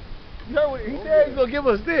just, you know what he said? He's gonna give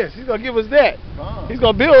us this. He's gonna give us that. He's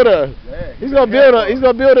gonna build us. He's gonna build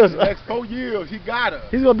us. The next 4 years, he got us.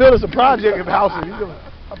 He's gonna build us a project of houses.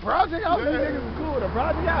 A project house? These niggas is cool with a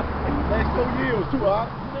project house. Next 4 years too, huh?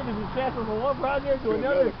 You niggas is transferring from one project to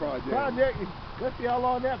another project. Let's see how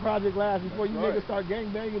long that project lasts before you niggas start gang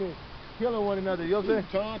banging and killing one another. You know what I'm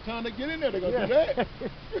saying? Trying to get in there, they're gonna do that. That's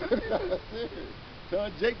it.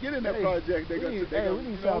 Telling Jake get in that project. We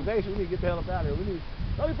need salvation. We need to get the hell up out of here.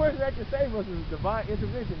 The only person that can save us is divine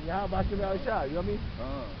intervention. Yahweh Shem Al Shah. You know what I mean?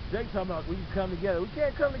 Jake talking about we can come together. We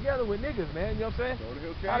can't come together with niggas, man. You know what I'm saying?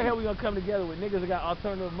 How the hell we gonna come together with niggas that got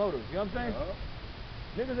alternative motives? You know what I'm saying?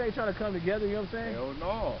 Niggas ain't trying to come together. You know what I'm saying? Hell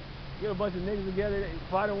no. Get a bunch of niggas together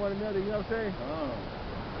fighting one another. You know what I'm saying?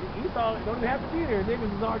 Esau don't even have to be there.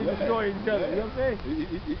 Niggas is already destroying each other. You know what I'm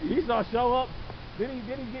saying? Esau show up. Then he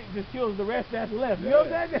just kills the rest that's left. You know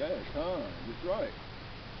what I'm saying? That's right.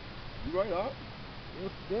 You right, huh?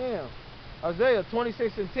 Damn. Isaiah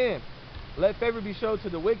 26:10. Let favor be showed to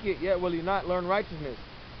the wicked, yet will he not learn righteousness.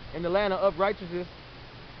 In the land of uprightness,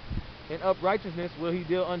 will he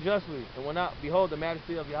deal unjustly, and will not behold the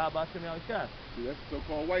majesty of Yahweh Shem Al Shah. See, that's the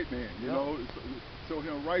so-called white man. You know, so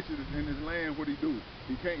him righteous in his land. What he do?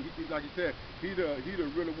 He can't. He like you said. He the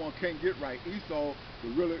really one can't get right. Esau, the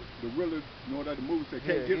really. You know that the movie said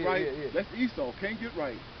can't get right. That's Esau. Can't get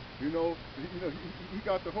right. You know. He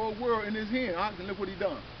got the whole world in his hand. And look what he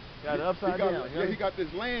done. Got it upside down. Yeah, he got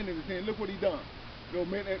this land in his hand. Look what he done. You know,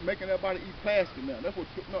 making everybody eat plastic now. That's what.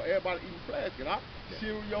 No, everybody eating plastic.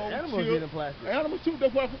 Cereal, animals eating plastic. Animals too.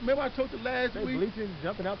 That's what. Remember I told you last week. Bleaching,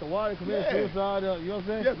 jumping out the water, committing suicide. You know what I'm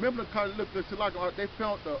saying? Yeah. Remember the look like they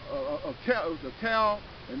found a cow,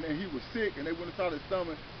 and then he was sick, and they went inside his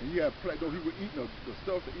stomach, and he had he was eating the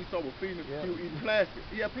stuff that Esau was feeding him. He was eating plastic.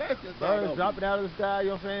 He had plastic inside. Birds dropping out of the sky.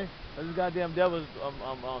 You know what I'm saying? This goddamn devil's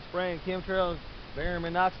spraying chemtrails, barium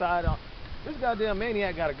monoxide on. This goddamn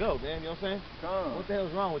maniac gotta go, man. You know what I'm saying? What the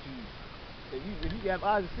hell's wrong with you? If you have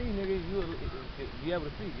eyes to see, nigga, you'll be able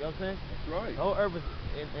to see. You know what I'm saying? That's right. The whole earth is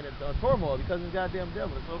in a turmoil because of the goddamn devil,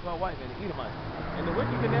 the so-called white man, the Edomites. And the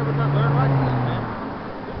wicked can never learn righteousness, man.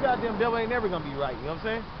 This goddamn devil ain't never gonna be right. You know what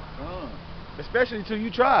I'm saying? Especially to you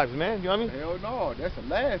tribes, man. You know what I mean? Hell no. That's the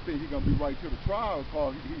last thing he gonna be right to the tribes.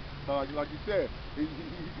 Cause like you said,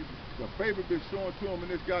 the favor been shown to him in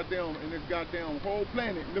this goddamn whole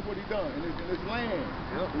planet. Look what he done in this land.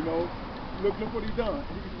 You know, look what he done.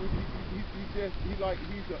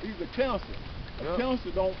 He's a cancer. A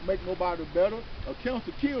cancer don't make nobody better. A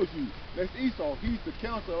cancer kills you. That's Esau. He's the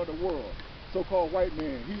cancer of the world. So-called white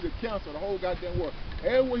man. He's the cancer of the whole goddamn world.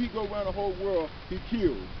 Everywhere he go around the whole world, he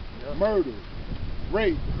kills, murders,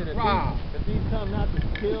 rape, rob. The thief come not to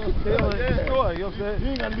kill, steal, and destroy. You know what I'm saying? He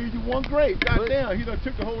ain't gonna leave you one grape. Goddamn, he done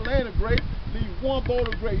took the whole land of grapes. Leave one bowl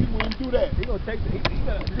of grapes. He wouldn't do that. He gonna take he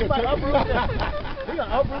might uproot that. He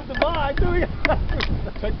gonna uproot the vine too.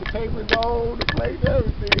 Take the table, gold, the plate,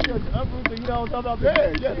 everything. He gonna uproot the, you know what I'm talking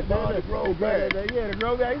about? The vine to grow back. Yeah, to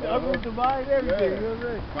grow back. He gonna uproot the vine and everything. You know what I'm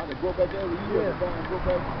saying? Trying to grow back every year. The vine grow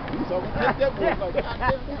back. He's gonna take that boy. Like,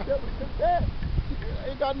 goddamn, this devil took that.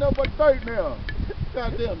 Ain't got nothing but dirt now.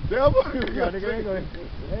 Goddamn devil.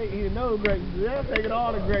 Hey, eating no grapes. They're taking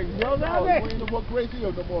all the grapes. You know what I'm saying? We ain't no more grapes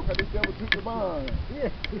here no more because this devil took the vine. Yeah.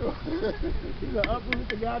 He's gonna uproot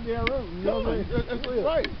the goddamn root. You know what I'm saying? That's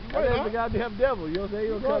right. That's the goddamn devil. You know what I'm saying?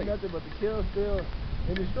 He don't come nothing but to kill, steal,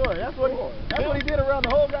 and destroy. That's what he did around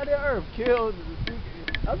the whole goddamn earth. Kill, seek.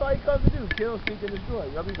 That's all he comes to do. Kill, seek, and destroy.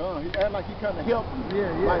 You know what I mean? He act like he kind of helped you.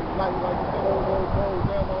 Yeah. Like you said,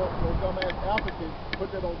 those dumbass Africans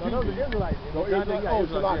put that on TV. No, those Israelites.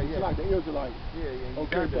 It's like the Israelites. Yeah.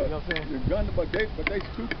 Okay, you know what I'm saying? But they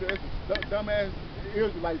stupid as dumbass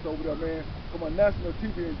Israelites over there, man. Come on national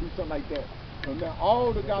TV and do something like that. So now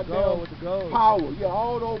all the goddamn power,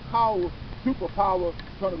 all those superpower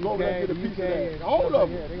trying to go over there and get a piece of that. All of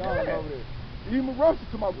them. Yeah, they all over there. Even Russia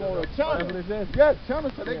come out going to China.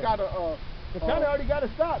 China said they got a. China already got to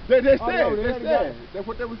stop. They said. That's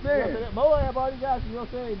what they were saying. Moab already got you. You know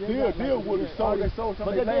what I'm saying? Deal with it. So they sold some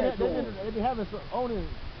of their land to them. They been having owning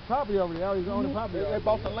property over there. Always owning property. They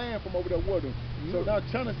bought some land from over there with them. So now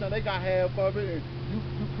China said they got half of it, and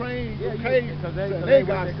Ukraine, because they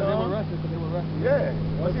got some. They were Russian. Yeah.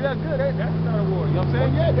 But see, that's good. That's another war. You know what I'm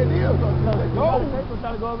saying? Yeah, they did. They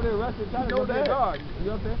trying to go over there, Russia, trying to go to their guard. You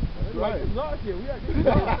know what I'm saying? Right. Let's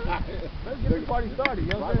get the party started.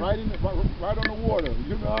 You know what I'm saying? Right on the water.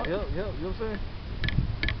 You know? You know what I'm saying?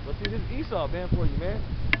 But see, this is Esau, man, for you, man.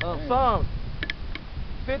 Psalms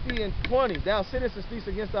 50 and 20. Thou sittest and speaks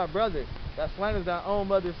against thy brother. Thou slanderest thy own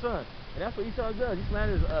mother's son. And that's what Esau does. He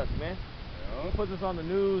slanders us, man. He puts us on the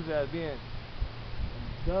news as being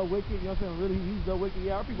the wicked. You know what I'm saying? Really, he's the wicked.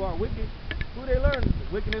 Yeah, our people aren't wicked. Who they learn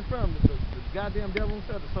wickedness from? The goddamn devil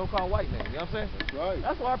himself, the so-called white man. You know what I'm saying? That's right.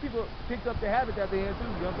 That's why our people picked up the habit that they in too.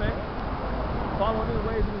 You know what I'm saying? Following his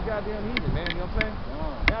ways of this goddamn heathen, man. You know what I'm saying?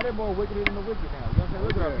 Now they're more wicked than the wicked now. You know what I'm saying?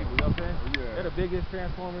 Look at our people. You know what I'm saying? They're the biggest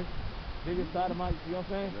transformers, biggest sodomites. You know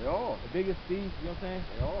what I'm saying? They are. The biggest thieves. You know what I'm saying?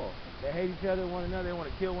 They are. They hate each other, one another. They want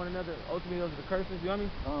to kill one another. Ultimately, those are the curses. You know what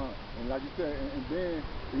I mean? And like you said, and then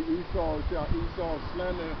Esau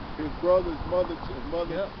slandering his brother's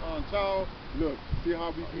child. Look, see how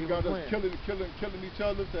we got us killing each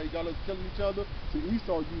other. So he got us killing each other. See,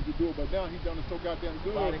 Esau used to do it, but now he's done it so goddamn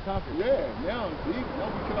good. Yeah, now we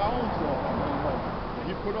kill our own self.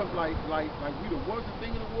 He put us like we the worst thing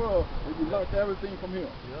in the world, and we learned everything from him.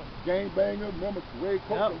 Gang banger, remember red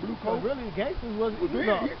coat, blue coat. So really, gangsters was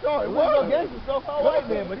Esau. It was no gangster, so-called white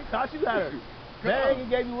man, but he taught you how to bang. He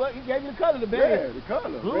gave you what? He gave you the color to bang. Yeah, the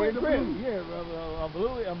color. Blue and red.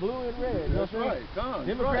 Blue. Yeah, blue and red. You know That's right.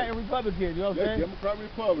 Democrat and Republican. You know what I'm saying? Democrat,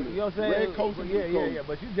 Republican. You know what I'm saying? Red coats and blue coats. Yeah.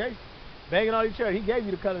 But you banging on each other. He gave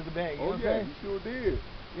you the colors to bang. You know what I'm saying? He sure did.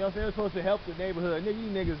 You know what I'm saying? They're supposed to help the neighborhood. Nigga, you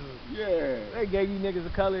niggas they gave you niggas a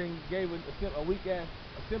color and gave a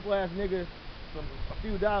simple ass nigga a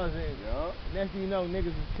few dollars and next thing you know, niggas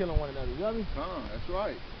is killing one another. You know what I mean? That's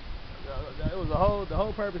right. It was the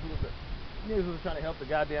whole purpose was niggas was trying to help the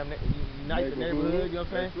goddamn unite the neighborhood. You know what I'm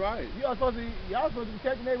saying? That's right. Y'all supposed to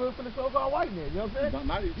protect the neighborhood from the so-called white man. You know what I'm saying?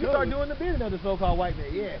 Not each you other. start doing the business of the so-called white man.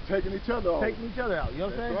 Yeah. Taking each other out. Taking each other out. You know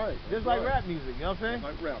what I'm saying? Right. Just like rap music. You know what I'm saying?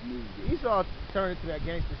 Like rap music. Esau turned into that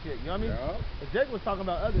gangster shit. You know what I mean? Yeah. And Jake was talking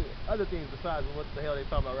about other things besides what the hell they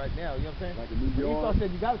talking about right now. You know what I'm saying? Like in New York. Esau said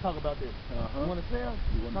you got to talk about this. You want to sell?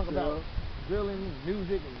 Talk about drilling,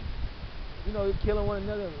 music, and killing one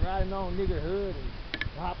another, and riding on nigga hood, and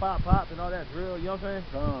pop, and all that drill. You know what I'm saying?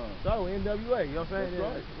 So NWA. You know what I'm saying? That's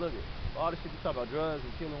right. Look at all the shit you talk about, drugs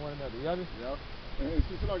and killing one another. You know what I mean? Yeah. And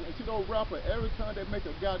see those rappers, every time they make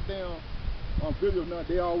a goddamn video now,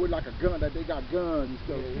 they always like a gun, that they got guns and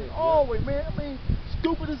stuff. Always, man. I mean,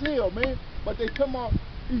 stupid as hell, man. But they talking about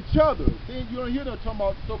each other. Then you don't hear them talking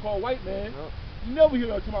about so-called white man. You never hear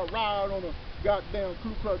them talking about ride on a goddamn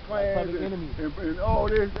Ku Klux Klan and all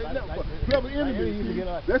this. Public enemies.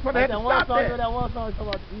 That's why they had to stop that. That one song talking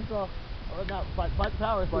about Esau. Not Fight the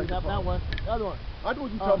Power, not one. The other one. I know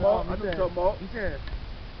what you're talking about. I know what you're talking about. He said,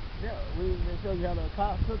 they show you how the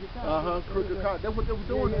cops crooked cops. Crooked cops. That's what they were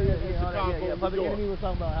doing in Chicago. Public Enemy was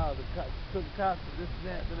talking about how the crooked cops, this and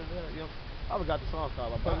that, you know. I forgot the song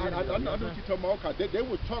called. I know what you're talking about. Cause they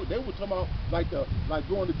were talking about like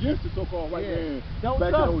going against the so-called white man. Don't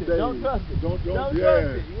trust it. Don't trust it. Don't trust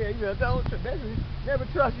it. Don't basically never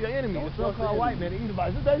trust your enemy. The so-called white man,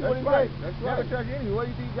 anybody. That's what he said. Never trust your enemy. Where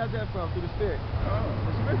do you think you got that from? Through the spirit.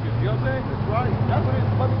 The scriptures. You know what I'm saying? That's right. That's what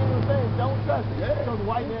Public Enemy was saying. Don't trust it. So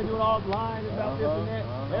the white man doing all lying about this and that.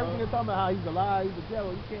 Everything they're talking about how he's a lie, he's a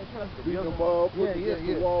devil. You can't trust him. Beating them up, putting against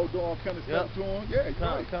the wall, doing all kind of stuff to him. Yeah,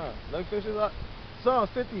 right. Let me finish this up. Psalms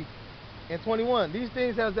 50 and 21. These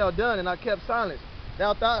things hast thou done, and I kept silence.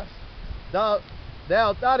 Thou thoughtest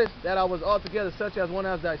that I was altogether such as one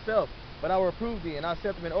as thyself, but I will reprove thee, and I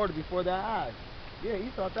set them in order before thy eyes. Yeah,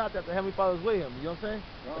 Esau thought that the Heavenly Father was with him. You know what I'm saying?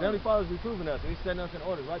 The Heavenly Father is reproving us, and he's setting us in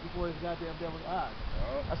order right before his goddamn devil's eyes.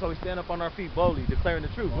 That's why we stand up on our feet boldly, declaring the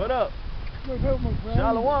truth. What up?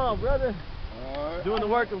 Shalom, brother. Doing the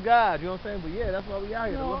work of God, you know what I'm saying? But yeah, that's why we out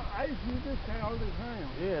here. I see this guy all the time.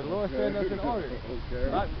 Yeah, the Lord setting us in order.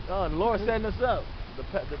 Right? The Lord setting us up. The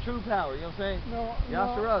true power, you know what I'm saying?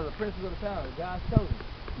 Yahshua, the princess of the power, God's chosen.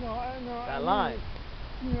 That line.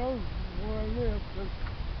 You know, where I live,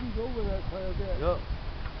 he's over that side there. Yup.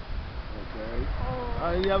 Okay. All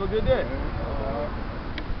right, you have a good day.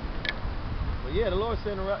 But yeah, the Lord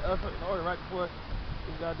setting us in order right before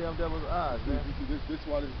his goddamn devil's eyes, man. This is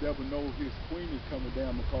why this devil knows his queen is coming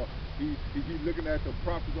down, because he's looking at the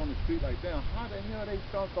prophets on the street like, damn, how the hell they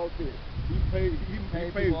thunk out this? He paid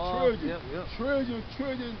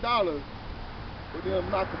trillion dollars for them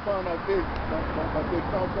not to find out this, but they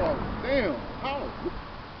thunk out. Damn, how?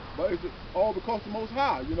 But it's all because the Most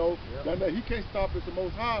High, you know. He can't stop it. The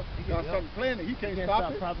Most High got something planning. He can't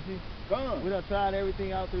stop it. Prophecy. Gone. We done tried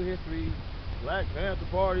everything out through history. Black Panther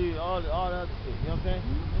Party, all the other shit, you know what I'm saying?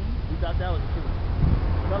 We thought that was the truth.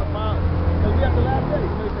 Because we have the last days.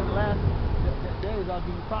 You know, he said the last days I'll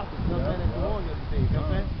give you prophets, you know what I'm saying? And to warn you of these things, you know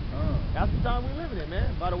what I'm saying? That's the time we living in,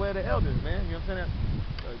 man. By the way of the elders, man. You know what I'm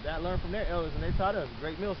saying? That learned from their elders, and they taught us a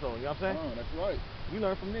great millstone, you know what I'm saying? That's right. We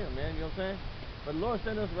learned from them, man, you know what I'm saying? But the Lord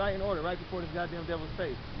sent us right in order, right before this goddamn devil's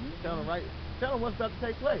face. Tell him what's about to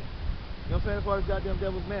take place. You know what I'm saying? That's why this goddamn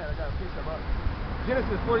devil's mad. I got a piece about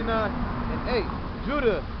Genesis 49 and 8.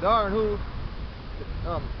 Judah, thou art who,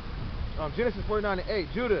 Genesis 49 and 8.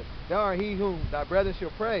 Judah, thou art he whom thy brethren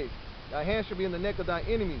shall praise. Thy hand shall be in the neck of thy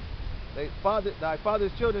enemies. Thy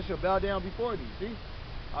father's children shall bow down before thee. See?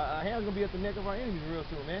 Our hands going to be at the neck of our enemies real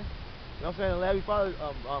soon, man. You know what I'm saying? The Heavenly Father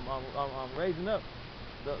raising up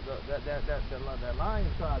that lion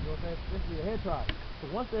tribe, you know what I'm saying? This is a head tribe.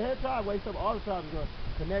 Because once the head tribe wakes up, all the tribes are going to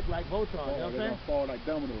connect like Voltron, you know what I'm saying? They're going to fall like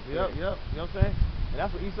dominoes. Yep, you know what I'm saying? And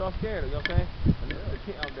that's what Esau's scared of, you know what I'm saying?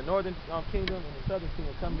 The northern kingdom and the southern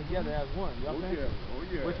kingdom coming together as one, you know what I'm saying? Oh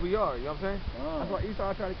yeah. Which we are, you know what I'm saying? That's why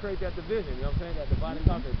Esau tried to create that division, you know what I'm saying? That divide and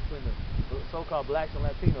conquer between the so-called blacks and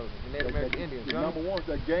Latinos and Native American Indians. The number one is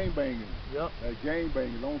that gang banging. Yep. That gang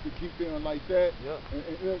banging. As long as we keep them like that. Yep.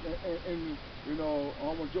 And you know, I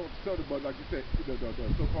don't want to joke to but like you said, the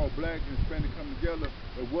so-called black and Hispanic coming together,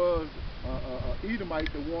 it was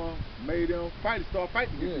Edomite, the one made them start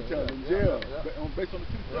fighting against each other in jail. Based on the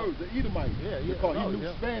two stories, the Edomite. Because he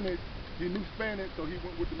knew Spanish. He knew Spanish, so he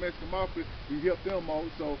went with the Mexican mafia. He helped them out,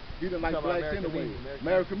 so he didn't like blacks anyway.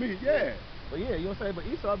 American Me, yeah. But yeah, you know what I'm saying? But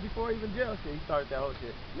Esau, before even jail shit, he started that whole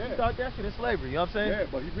shit. Yeah. He started that shit in slavery, you know what I'm saying? Yeah,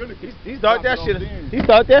 but he really He started that shit. He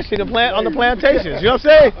started that shit on the plantations. You know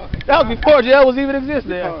what I'm saying? That was before jail was even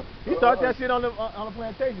existing. He started that shit on the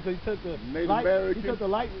plantation because he took the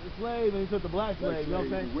light slave and he took the black slave. You know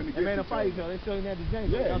what I'm saying? And made them fight each other. They showed him that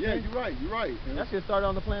Django. Yeah, you know you're right. You're right. That shit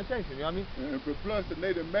started on the plantation. You know what I mean? And plus the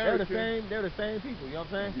Native Americans. They're the same people. You know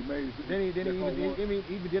what I'm saying? Then he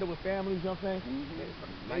even did it with families. You know what I'm saying?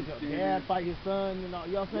 Dad fight his son. You know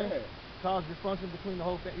what I'm saying? Yeah. Cause dysfunction between the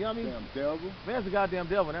whole family. You know what I mean? Damn devil. Man's a goddamn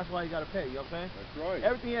devil, and that's why he got to pay. You know what I'm saying? That's right.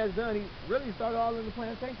 Everything he has done, he really started all in the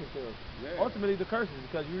plantation field. Yeah. Ultimately, the curses,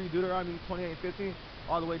 because you read Deuteronomy 28:15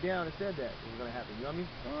 all the way down, it said that it was going to happen. You know what I mean?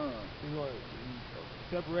 He's going to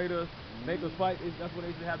separate us, make us fight. That's what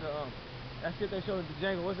they used to have the that shit they showed in the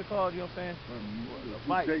Django. What's it called? You know what I'm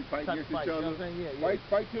saying? Fight against each other. You know what I'm saying? Yeah.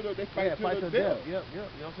 Fight till the death. Yep. You know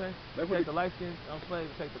what I'm saying? They take the light skinned slave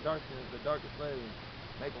and take the darker slave and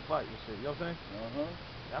make them fight and shit. You know what I'm saying?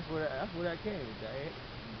 That's where that came.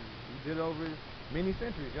 He did it over many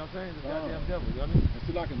centuries. You know what I'm saying? This goddamn devil. You know what I mean? And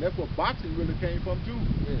see, and that's where boxing really came from too.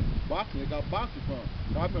 Yeah. Boxing, they got boxing from.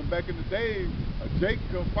 Now, I remember back in the day, Jake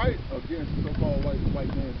could fight against so-called white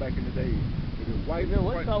men back in the day. What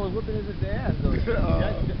was whipping his ass though?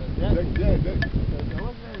 Joe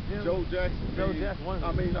Jackson. Joe Jackson.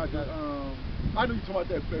 I knew you talking about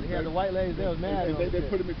that. He had the white ladies. They was mad. And they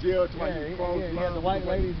put him in jail. He had the white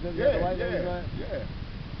ladies. Yeah.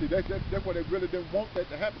 See, that's why they really didn't want that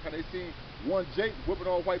to happen, because they seen one Jake whipping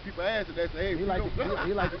all white people ass, and they say, hey, he liked the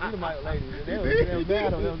Edomite ladies. They was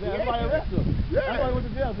mad on him. That's why they arrested him. Yeah. That's why he went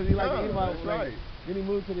to jail, because he liked the Edomite ladies. Right. Then he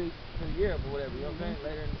moved to Europe or whatever. You know what I'm saying?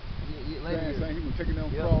 Later. Saying he was taking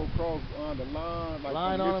them cross on the line, like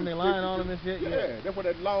lying on him, they lying on him and shit. Yeah, that's what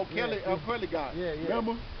that law Kelly got. Yeah.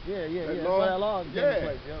 Remember? Yeah. That's why that law came into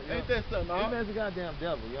place. Ain't that something? This man's a goddamn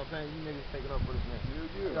devil. You know what I'm saying? You niggas take it up for this man.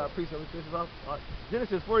 Yeah. I got a precept with this about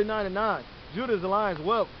Genesis 49:9. Judah is the lion's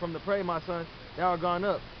whelp from the prey, my son. Thou art gone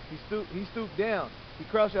up. He stooped down. He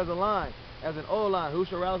crouched as a lion, as an old lion. Who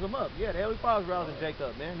shall rouse him up? Yeah, the Heavenly Father's rousing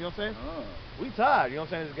Jacob, man. You know what I'm saying? We tired. You know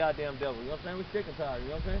what I'm saying? This goddamn devil. You know what I'm saying? We sick and tired. You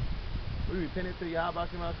know what I'm saying? We repented to Yahweh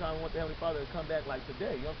Shem HaShem and want the Heavenly Father to come back like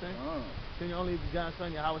today. You know what I'm saying? Send your only begotten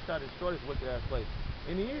son, Yahweh shall destroy this wicked ass place.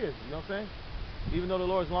 And he is. You know what I'm saying? Even though the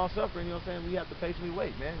Lord is long suffering, you know what I'm saying? We have to patiently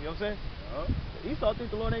wait, man. You know what I'm saying? Esau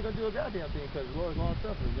thinks the Lord ain't gonna do a goddamn thing because the Lord is long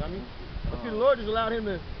suffering. You know what I mean? But see, the Lord just allowed him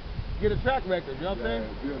to get a track record. You know what I'm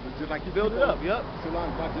saying? Just like you build it up. Yep. Just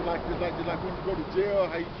like when you go to jail,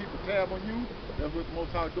 how you keep a tab on you. That's what the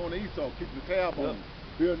Most High is doing to Esau, keeping the tab on him,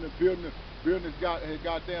 building his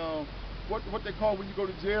goddamn. What they call when you go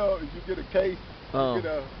to jail is you get a case, you get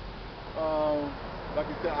a like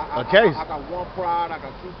you said, a case. I got one pride, I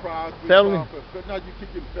got two prides, felony. Now you keep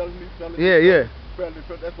getting felony. Yeah. Felony.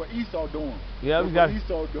 That's what Esau doing. Yeah, we got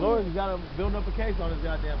Esau doing. Lord has got to build up a case on this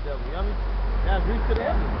goddamn devil. You know what I mean? Now it's reached to the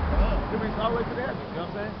heavens. It reached all the way to the heavens. You know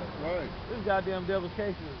what I'm saying? That's right. This goddamn devil's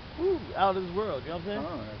case is out of this world. You know what I'm saying?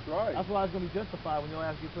 That's right. That's why it's gonna be justified when your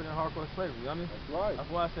ass get put in hardcore slavery. You know what I mean? That's right. That's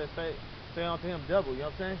why I said say unto him double. You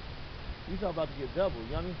know what I'm saying? Esau about to get double.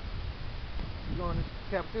 You know what I mean? You going into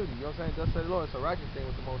captivity. You know what I'm saying? Thus say the Lord. It's a righteous thing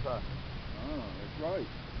with the Most High. That's right.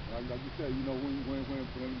 Like you said, you know,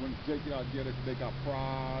 when Jake got out there, they got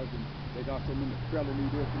prize and they got so many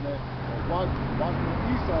felony this and that. Watch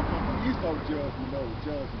when Esau come from Esau judgment.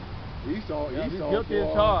 Esau he's guilty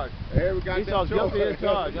as charged. Esau's guilty as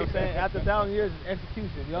charged. You know what I'm saying? After 1,000 years, it's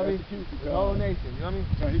execution. You know what I mean? The whole nation. You know what I mean?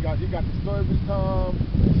 So he got the service time,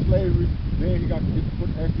 slavery, then he got to get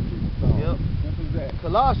put execution time. Yep. Simple as that.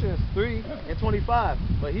 Colossians 3:25.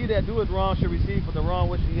 But he that doeth wrong shall receive for the wrong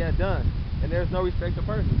which he had done. And there's no respect of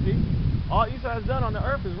person. See? All Esau has done on the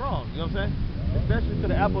earth is wrong. You know what I'm saying? Especially to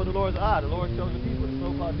the apple of the Lord's eye. The Lord chose the people, the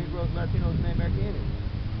so-called Negroes, Latinos, and American Indians.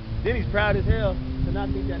 Then he's proud as hell to not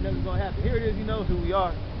think that nothing's going to happen. Here it is, he knows who we are.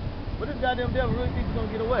 But this goddamn devil really thinks he's going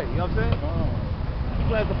to get away. You know what I'm saying? He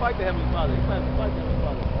plans to fight the Heavenly Father. He plans to fight the Heavenly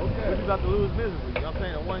Father. Okay. But he's about to lose miserably. You know what I'm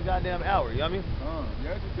saying? In one goddamn hour. You know what I mean?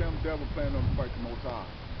 Yeah, this damn devil planning on to fight the Most High.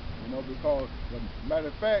 You know, because, matter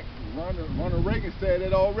of fact, Ronald Reagan said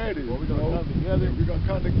it already. Well, we're going to come together. We're going to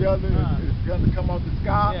come together. It's going to come out the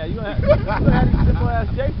sky. Yeah, you're going to have these simple ass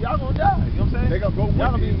jakes. Y'all going to die. You know what I'm saying? They're going to go with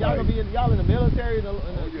y'all in the military, you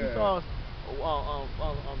saw on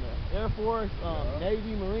the Air Force,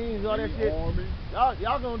 Navy, Marines, all that shit. Army.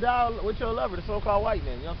 Y'all going to die with your lover, the so-called white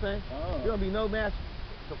man. You know what I'm saying? There's going to be no match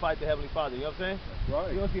to fight the Heavenly Father. You know what I'm saying? That's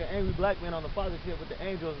right. You're going to see an angry black man on the Father ship with the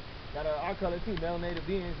angels that are our color too, melanated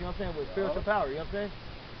beings, you know what I'm saying, with spiritual power, you know what I'm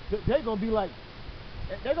saying? They're going to be like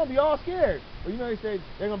they're gonna be all scared. But you know they say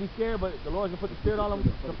they're gonna be scared, but the Lord's gonna put the spirit on them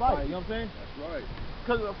to fight. You know what I'm saying? That's right.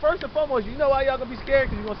 Because first and foremost, you know why y'all gonna be scared?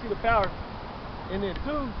 Because you're gonna see the power. And then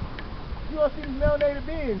two, you gonna see these melanated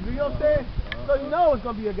beings. You know what I'm saying? So you know it's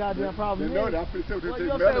gonna be a goddamn problem. They know that. I'm pretty sure Well, they you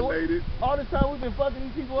know what I'm melanated. saying? All this time we've been fucking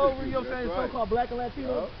these people over. You know what I'm saying? That's right. So-called black and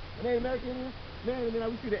Latino and Native American Indians. Man, and then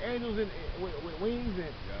we see the angels with wings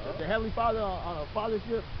and the Heavenly Father on a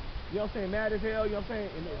fathership. You know what I'm saying? Mad as hell. You know what I'm saying?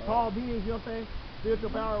 And tall beings. You know what I'm saying? Spiritual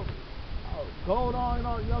power. Gold on and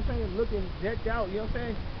all. You know what I'm saying? Looking decked out. You know what I'm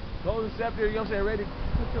saying? Golden scepter. You know what I'm saying? Ready to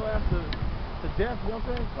put your ass to death. You know what I'm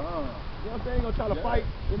saying? You know what I'm saying? They're gonna try to fight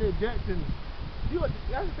in their jets and.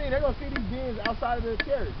 That's the thing. They're gonna see these beings outside of their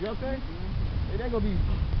chariot. You know what I'm saying? And they're gonna be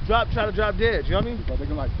try to drop dead. You know what I mean? But they're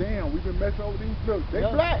gonna like, damn, we've been messing over these. Look, they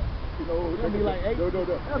black. You know, they'll be like 8.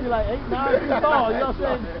 They'll be like 8, 9 feet tall. You know what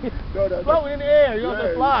I'm saying? Floating in the air. You know what I'm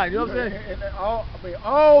saying? Flying. You know what I'm saying? And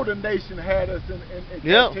all the nation had us in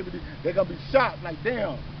captivity. They're gonna be shocked. Like,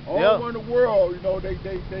 damn. All over in the world, you know, they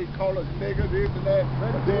call us niggas, this and that.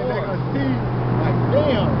 But then they're gonna see, like,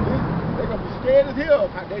 damn, they're gonna be scared as hell.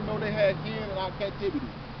 They know they had hen in our captivity.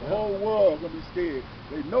 The whole world gonna be scared.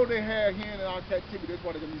 They know they had hen in our captivity. That's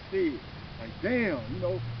why they're gonna be scared. Like, damn, you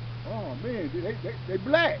know. Oh man, they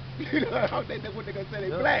black. That's what they gonna say.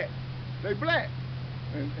 They black. They black.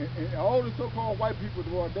 And all the so-called white people,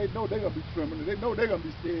 they know they're gonna be trembling. They know they're gonna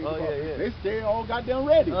be scared. Oh yeah. They scared all goddamn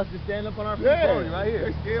ready. Us just standing up on our feet right here.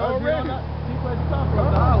 They scared already. That's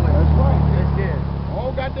right. They're scared.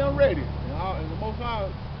 All goddamn ready. And the Most High,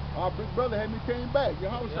 our big brother had me came back.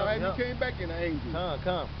 Had me came back in the angel.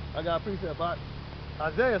 Come. I got a precept about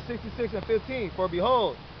Isaiah 66:15. For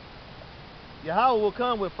behold, Yahweh will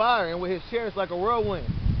come with fire and with his chariots like a whirlwind,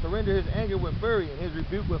 to render his anger with fury and his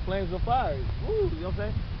rebuke with flames of fire. Woo, you know what I'm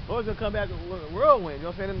saying? Lord's gonna come back with a whirlwind, you know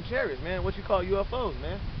what I'm saying, in the chariots, man. What you call UFOs,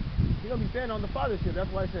 man. He's gonna be standing on the fathership.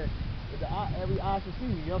 That's why I said every eye should see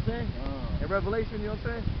me, you know what I'm saying? In Revelation, you know what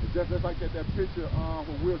I'm saying? It's just like that picture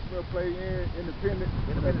when Will Smith played in Independent,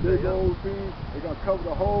 that big old thing. They're gonna cover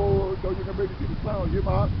the whole, so you can really see the clown. He's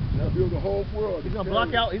gonna build the whole world. He's gonna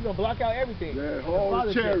block out everything. Yeah, all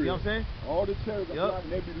the chariots. You know what I'm saying? All the chariots are blocking,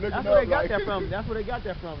 they be looking That's up. where they got that from. That's where they got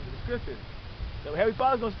that from, the scripture. So Heavenly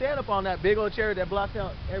Father's gonna stand up on that big old chariot that blocks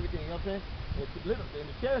out everything, you know what I'm saying? And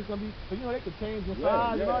the chariot's gonna be, cause you know they can change the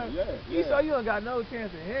size. So you ain't got no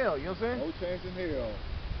chance in hell, you know what I'm saying? No chance in hell.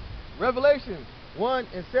 Revelation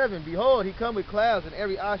 1:7, behold, he come with clouds, and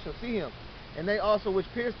every eye shall see him, and they also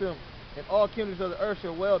which pierced him, and all kindreds of the earth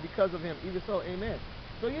shall wail because of him. Even so, amen.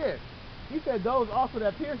 So yeah, he said those also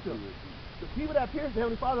that pierced him, the people that pierced the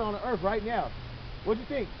Heavenly Father on the earth right now. What do you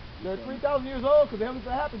think? They're 3,000 years old, because the Heavenly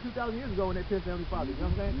Father happened 2,000 years ago when they pierced the Heavenly Father. You know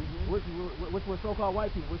what I'm saying? Which were so-called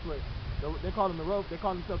white people, which were they called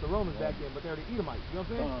themselves the Romans back then, but they're the Edomites. You know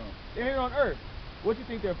what I'm saying? They're here on earth. What you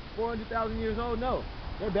think? They're 400,000 years old? No.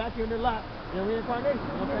 They're back here in their lot in reincarnation. You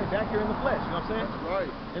know what I'm saying? Back here in the flesh. You know what I'm saying? That's right.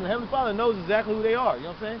 And the Heavenly Father knows exactly who they are. You know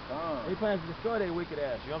what I'm saying? He plans to destroy their wicked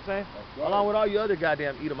ass. You know what I'm saying? That's right. Along with all you other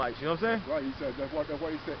goddamn Edomites. You know what I'm saying? That's right. He said that's why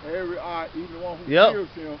he said every eye, even the one who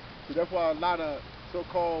kills him. So that's why a lot of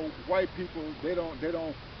so-called white people, they don't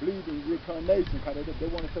believe in reincarnation, because they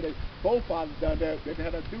want to say their forefathers down there, they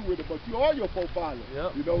had nothing to do with it, but you are your forefather.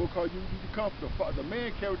 You know, because you come from the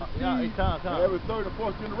man carries the seed, and every third or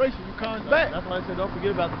fourth generation you comes back. That's why I said don't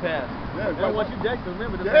forget about the past. They don't want you to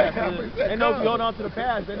remember the past. They know if you hold on to the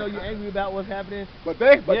past, they know you're angry about what's happening. But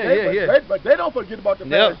they don't forget about the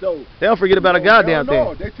past though. They don't forget about a goddamn thing.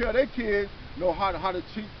 No, they tell their kids know how to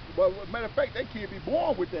cheat. Well, matter of fact, that kid be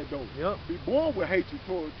born with that though. Be born with hatred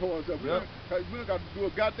towards us. We don't got to do a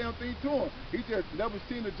goddamn thing to him. He just never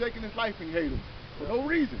seen a Jake in his life and hate him for no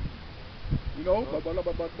reason. You know, but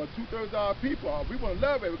 2/3 of our people, we want to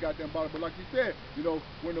love every goddamn body. But like you said, you know,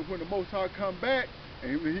 when the Most High come back,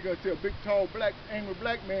 and he gonna see a big, tall, angry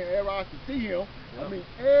black man, every eye to see him. I mean,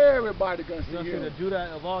 everybody gonna see him. You're gonna see the Judah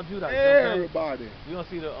of all Judah. Everybody. You're gonna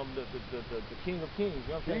see the King of Kings. You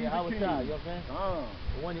know what I'm saying? Yahweh Shai. You know what I'm saying?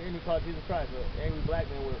 The one you call Jesus Christ, an angry black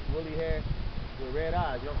man with woolly hair, with red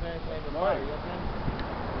eyes. You know what I'm saying? Flame of fire. You know what I'm saying?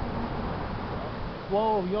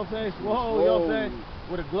 Swole. You know what I'm saying? Swole. You know what I'm saying?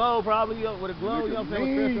 With a glow, probably, you know what I'm saying, with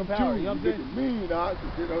spiritual power, you know what I'm saying? He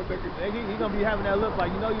gonna be having that look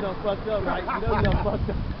like, you know you done fucked up, right? You know you done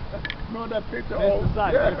fucked up. Remember that picture? That's the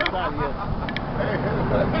side, He's on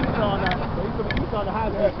the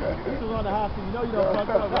high seat. He's on the high seat. You know you done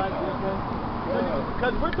fucked up, right? You know what I'm saying?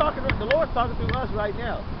 Because we're talking, the Lord's talking through us right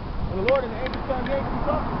now. When the Lord and the angels come, he ain't gonna be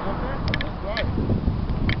talking, you know what I'm saying? That's right.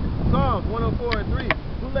 Psalms 104:3.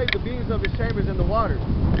 Who laid the beams of his chambers in the waters?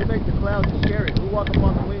 Who makes the clouds his chariot? Who walk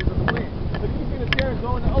upon the wings of the wind? So you see the chariots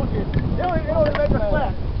go in the ocean. They don't even lay them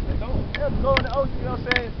flat. They'll go in the ocean, you know what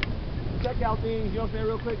I'm saying? Check out things, you know what I'm saying,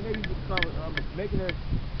 real quick. Maybe making their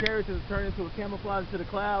chariots turn into a camouflage to the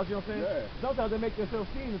clouds, you know what I'm saying? Yeah. Sometimes they make themselves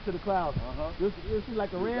seen into the clouds. You'll see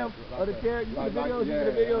like a rim of the a- chariot. You see the videos? yeah, You see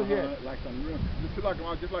the videos? Yeah. Like on the rim.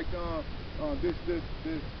 Just like this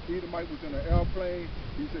Edomite was in an airplane.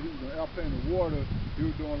 He said he was in an airplane in the water. He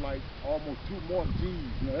was doing like almost 2 more G's.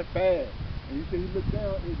 You know, that's fast. And he said he looked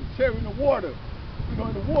down, it was a chariot in the water. You know,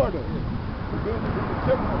 in the water. And then the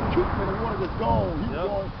chariot was cute and the water was gone.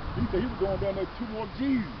 He said he was going down there 2 more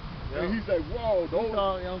G's. And he said, whoa, those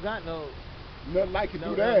don't got no. Nothing like can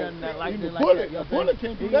do that. Even a bullet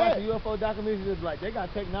can't do that. The UFO documentaries is like they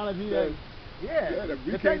got technology that. That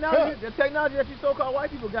we the can't technology, touch. the technology that you so-called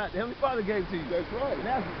white people got, the Heavenly Father gave to you. That's right. And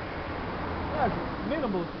that's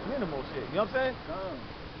minimal shit. You know what I'm saying?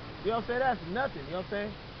 You know what I'm saying? That's nothing. You know what I'm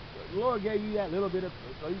saying? The Lord gave you that little bit of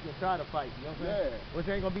so you can try to fight. You know what I'm saying? Which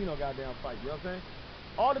ain't gonna be no goddamn fight. You know what I'm saying?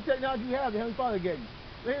 All the technology you have, the Heavenly Father gave you.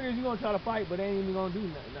 So here it is, you're gonna try to fight, but they ain't even gonna do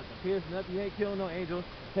nothing. Pierce nothing. You ain't killing no angels.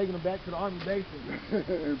 Taking them back to the army base.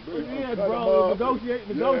 Bro, negotiate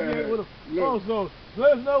with them. Oh, so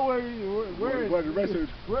let us know where the rest of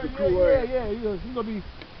the crew You're gonna be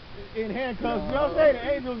in handcuffs. You know what I'm saying?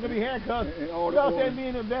 The angels gonna be handcuffed. You know what I'm saying?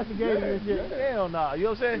 Being investigated and shit. Hell nah. You know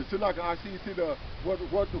what I'm saying? It's like I see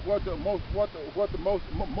what the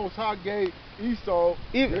most high gave Esau.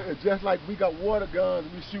 Just like we got water guns,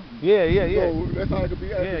 we shooting. Yeah. So that's how it could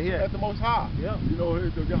be at the most high. Yeah. You know,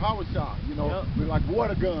 the Howard shot. You know, with like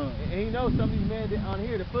water guns. And he knows some of these men on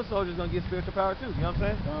here, the foot soldiers, gonna get spiritual power too. You know what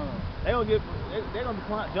I'm saying? They gonna be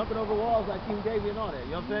jumping over walls like King David and all that.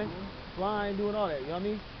 You know what I'm saying? Flying, doing all that. You know what I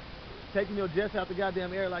mean? Taking your jets out the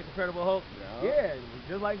goddamn air like Incredible Hulk. Yeah,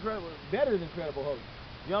 just like better than Incredible Hulk.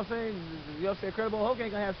 You know what I'm saying? You know what I'm saying? Incredible Hulk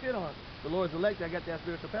ain't gonna have shit on the Lord's elect that got that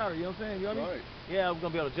spiritual power. You know what I'm saying? You know what I mean? Yeah, we're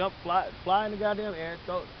gonna be able to jump, fly in the goddamn air,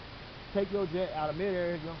 take your jet out of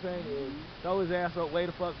midair. You know what I'm saying? And throw his ass up way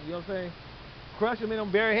the fuck. You know what I'm saying? Crush him in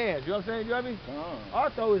them bare hands. You know what I'm saying? You know what I mean? Or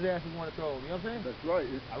throw his ass if you want to throw him. You know what I'm saying? That's right.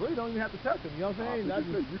 I really don't even have to touch him. You know what I'm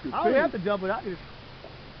saying? I don't have to jump it. I can just.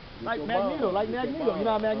 Like Magneto, you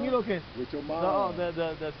know how Magneto can with your mind.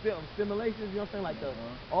 The stimulations, you know what I'm saying, like the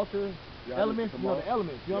alter elements, you know the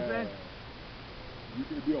elements, you know what I'm saying? You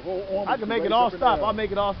can be a whole army. I can make it all stop. I'll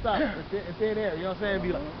make it all stop in thin air, you know what I'm saying?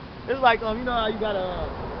 Be like, it's like you know how you got a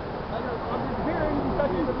computer, you can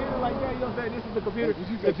touch your computer like that, you know what I'm saying? This is the computer.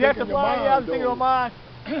 The jets are flying, I was thinking on mine.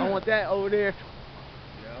 I want that over there.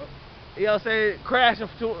 You know what I'm saying? Crash them,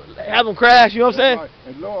 have them crash, you know what I'm saying? Right.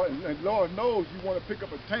 And Lord knows you want to pick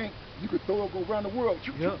up a tank, you could throw it, go around the world.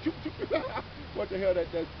 What the hell that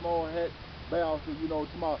small hat valve, you know,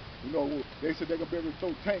 they said they're going to be able to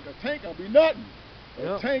throw tank. A tank gonna be nothing.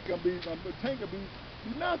 A tank gonna be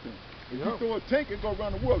nothing. If you throw a tank and go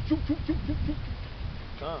around the world,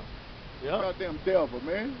 goddamn devil,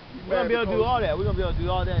 man. We're gonna be able to do all that. We're gonna be able to do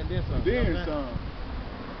all that and then some. Then some.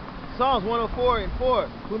 Psalms 104:4,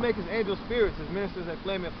 who make his angel spirits, his ministers that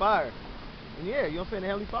flame in fire. And yeah, you know what I'm saying? The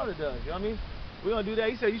Heavenly Father does. You know what I mean? We're gonna do that.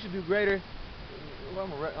 He said you should do greater. Well,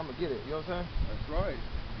 I'm gonna get it. You know what I'm saying? That's right.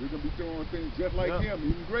 We're gonna be doing things just like him,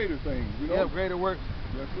 even greater things. You know? Yeah, greater works.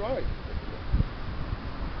 That's right.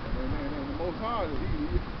 And the Most High,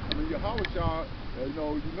 Yahweh Shah,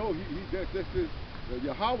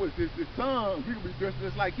 Yahweh is his son. We gonna be dressed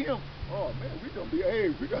just like him. Oh man, we gonna be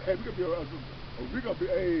we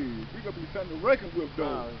gonna be something to reckon with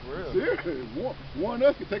though. Seriously, one of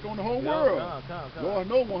us can take on the whole world. Lord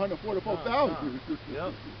knows 144,000.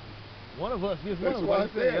 Yep. One of us, just that's one of us.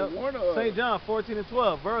 That's what I said. One of us. St. John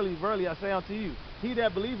 14:12. Verily, verily, I say unto you, he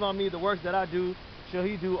that believe on me, the works that I do, shall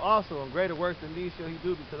he do also, and greater works than these shall he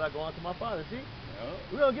do, because I go unto my Father. See,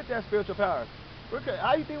 we're gonna get that spiritual power.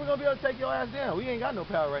 How you think we're gonna be able to take your ass down? We ain't got no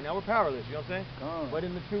power right now. We're powerless. You know what I'm saying? But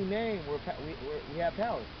in the true name, we have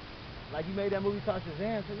power. Like you made that movie called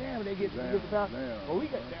Shazam. Shazam, they get the power. Well, we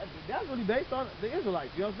got that's really based on the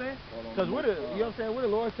Israelites. You know what I'm saying? Because we're the, you know what I'm saying? We're the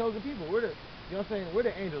Lord's chosen people. We're the, you know what I'm saying? We're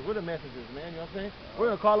the angels. We're the messengers, man. You know what I'm saying? We're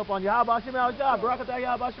gonna call upon Yahweh Shem El Shah, Barakatah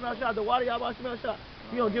Yahweh Shem El Shah, the water Yahweh Shem El Shah.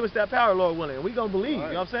 He gonna give us that power, Lord willing. And we gonna believe.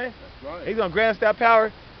 You know what I'm saying? That's right. He's gonna grant us that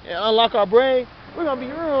power and unlock our brain. We're gonna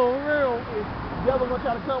be real. The devil gonna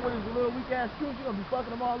try to come with his little weak ass troops. You're gonna be fucking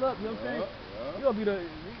them all up. You know what I'm saying?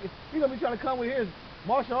 You're gonna be trying to come with his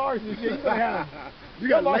martial arts and shit. You gonna have you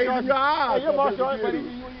got laser in your eyes. Hey, your martial arts, but you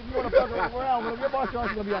wanna fuck around with him. Your martial arts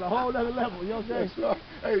is gonna be on a whole other level. You know what I'm saying? Right.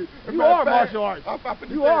 Hey, you are martial arts.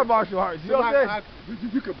 You are martial arts. You know what I'm saying?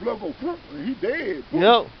 You could blow go and he dead.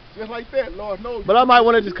 Yep. Just like that, Lord knows. But I might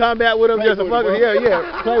want to just combat with him, just a fucker.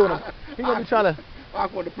 Yeah, play with him. He gonna be trying to I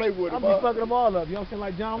want to play with I'm him. be fucking them all up. You know what I'm saying?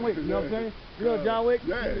 Like John Wick. You know what I'm saying? You know John Wick?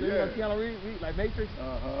 Yeah, you know yeah. Keanu Reeves, like Matrix.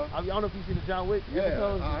 Uh-huh. I don't know if you've seen the John Wick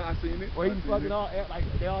episodes. I seen it. Where he be fucking all, like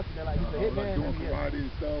they all, they're like he's a hitman. Like doing karate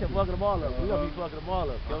and stuff. Kept fucking them all up. We gonna be fucking them all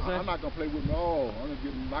up. You know what I'm saying? I'm not gonna play with them all. I'm gonna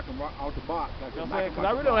get them, knock them right out the box. Like, you know what I'm saying? Because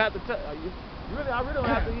I really don't have to touch. I really don't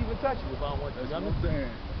have to even touch you if I don't want to. That's what I'm saying.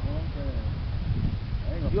 That's what I'm saying.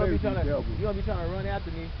 I ain't gonna play with these devils. You gonna be trying to run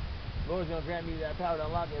after me. Lord's gonna grant me that power to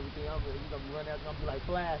unlock everything. You're gonna be running after me. I'm gonna be like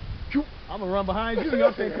Flash. I'm gonna run behind you. You know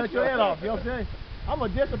what I'm saying? Cut your head off. You know what I'm saying? I'm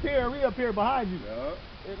gonna disappear and reappear behind you. Yeah.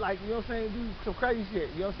 It's like, you know what I'm saying? Do some crazy shit.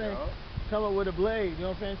 You know what I'm saying? Come up with a blade. You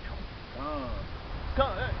know what I'm saying?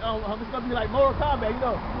 It's gonna be like Mortal Kombat.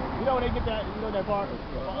 You know when they get that, you know that part.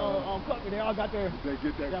 They all got their. They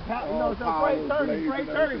get that power. You know, some straight turning.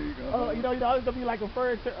 You know, it's gonna be like a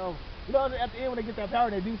fur. You know, at the end when they get that power,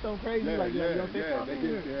 they do something crazy. You know what I'm saying?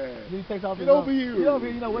 Then he takes off his. Get over here. Get over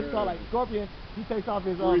here. You know what's called like Scorpion. He takes off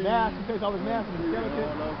his mask. He takes off his mask and his skeleton.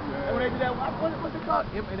 And when they do that, what's it called?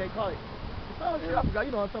 And they call it. Oh shit, I forgot.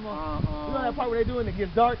 You know what I'm talking about? You know that part where they do it and it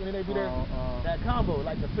gets dark and then they do that combo,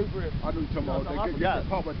 like the super. I know what you're talking about. They get that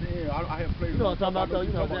pop at the end. I haven't played. You know what I'm talking about though.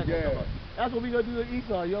 You know exactly what I'm talking about. That's what we gonna do with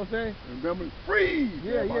Esau. You know what I'm saying? Remember, freeze.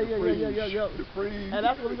 Yeah. The freeze. And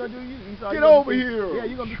that's what we gonna do with you, Esau. Get over here. Yeah,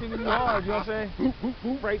 you gonna be thinking you hard. You know what I'm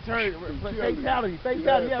saying? Freight turn, fatality.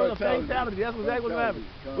 Yeah, with a fatality. That's exactly what's gonna happen.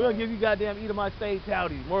 We're gonna give you goddamn Edomite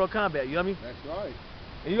fatality, Mortal Kombat. You know what I mean? That's right.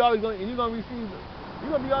 And you always gonna, and you're gonna receive. You're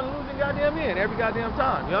going to be on the losing goddamn end every goddamn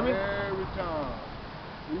time. You know what I mean? Every time.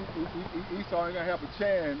 Esau ain't going to have a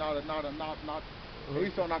chance.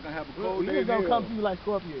 Esau not going to have a cold day. He's going to come to you like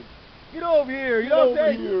Scorpion. Get over here. You know what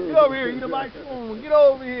I'm saying? Get over here. You the microphone. Get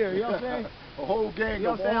over here. You know what I'm saying? A whole gang. You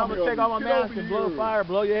know what I'm saying? I'm going to take off my mask and blow fire,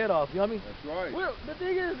 blow your head off. You know what I mean? That's right. Well, the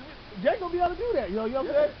thing is, Jake going to be able to do that. You know what I'm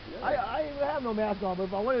saying? I ain't even have no mask on, but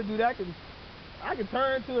if I wanted to do that, I can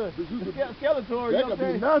turn to a Skeletor, you know what I'm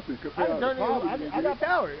saying? Nothing I got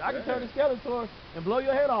power. I can turn to Skeletor and blow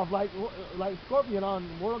your head off like Scorpion on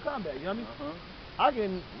Mortal Kombat, you know what I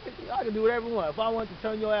mean? I can do whatever I want. If I want to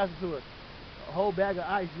turn your ass into a whole bag of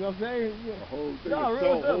ice, you know what I'm saying? A whole thing of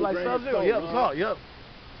real stuff, like Sub-Zero. Yep, salt, yep.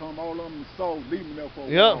 Turn all of them in salt, leave them there for a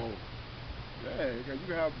while. Yeah, you're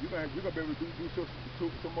gonna be able to do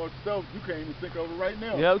so much stuff you can't even think of it right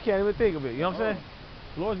now. Yeah, we can't even think of it, you know what I'm saying?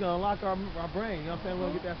 The Lord's going to unlock our brain, you know what I'm saying?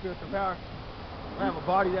 We're going to get that spiritual power. We're going to have a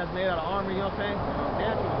body that's made out of armor, you know what I'm saying?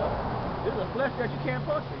 Naturally, this is a flesh that you can't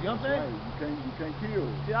puncture, you know what I'm saying? Right. You can't kill.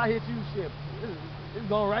 See, I hit you, shit. It's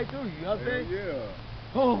going right through you, you know what I'm saying? Yeah.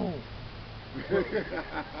 Boom.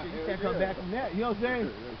 You can't come back from that, you know what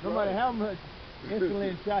I'm saying? No matter how much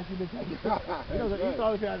insulin shots you've been taking. You know, you're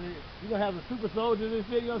going to have the super soldiers and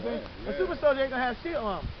shit, you know what I'm saying? A super soldier ain't going to have shit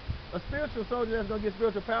on them. A spiritual soldier that's going to get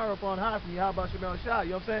spiritual power up on high from you. How about Shemel Shah?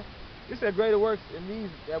 You know what I'm saying? He said greater works in these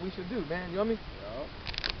that we should do, man. You know what I mean?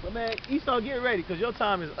 Yeah. But, man, Esau, get ready, because your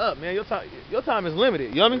time is up, man. Your time is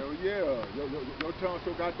limited. You know what I mean? Hell yeah. Your time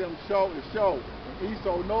so goddamn short is short. And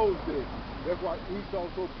Esau knows this. That's why Esau's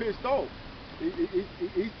so pissed off.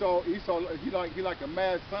 Esau, he like a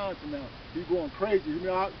mad scientist now. He going crazy. You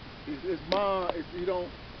know, his mind, he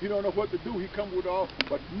don't know what to do. He come with all,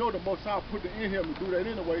 but you know the Most High put it in him to do that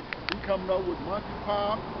anyway. He coming up with monkey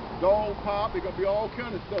pop, dog pop. It gonna be all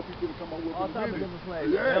kind of stuff he's gonna come up with. All types of different plays.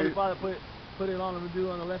 Yeah. Heavenly Father put it on him to do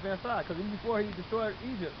on the left hand side, because even before he destroyed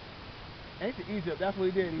Egypt, ancient Egypt, that's what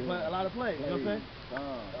he did. He put a lot of plagues. You know what I'm saying?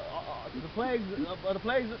 The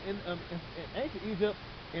plagues in ancient Egypt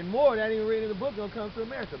and more that ain't even written in the book gonna come to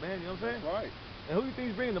America, man. You know what I'm saying? That's right. And who you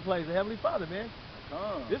think's bringing the plagues? The Heavenly Father, man.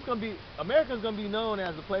 America's gonna be known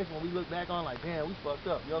as a place when we look back on like, damn, we fucked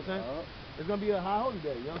up. You know what I'm saying? It's gonna be a high holy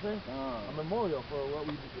day. You know what I'm saying? A memorial for what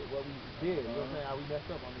we did. You know what I'm saying? How we messed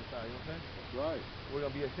up on this side. You know what I'm saying? That's right. We're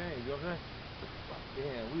gonna be ashamed. You know what I'm saying?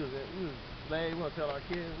 Damn, we was slaves. We're gonna tell our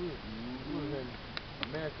kids we was in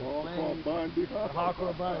American slaves.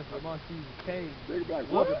 Hardcore bondage amongst these caves. They be like,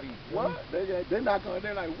 what? They're not gonna.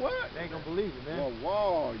 They're like, what? They ain't gonna believe it, man.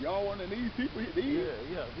 Well, wow, y'all one of these people?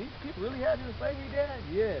 Yeah. These people really had you in slavery, Dad?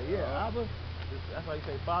 Yeah. Abba. That's why you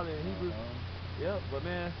say father in Hebrew. Yeah, but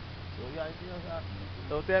man.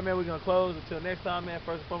 So with that, man, we're gonna close. Until next time, man.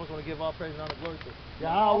 First and foremost, I want to give all praise and honor and glory to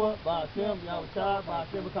Yahweh, Ba'ashem, Yahweh Shai,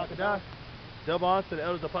 Ba'ashem, Ba'kakadah. Double honor to the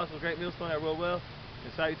elders, apostles, great millstone that rule well.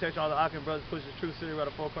 And salutation to all the Akin brothers pushing the true city around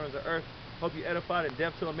the four corners of the earth. Hope you edified and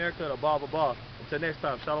deaf to America and above. Until next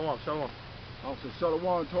time, shalom. Also,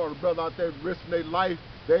 shalom to all the brother out there risking their life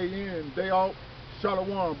day in, day out.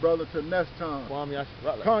 Shalom, brother, till next time. Khan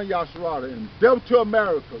Yasharada. And deaf to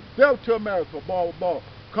America, ball.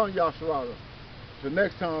 Khan Yasharada. Till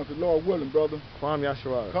next time, the Lord willing, brother. Kwam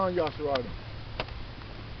Yasharada. Khan Yasharada.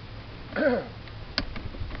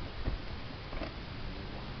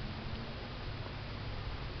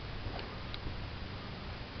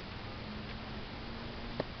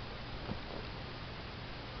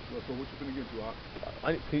 So what you finna get to, Ock?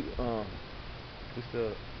 I need we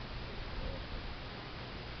still.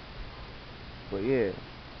 But yeah,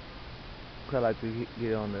 I like to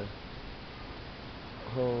get on the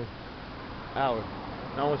whole hour.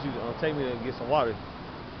 I want you to take me to get some water.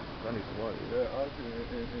 I need some water. Yeah, Ock,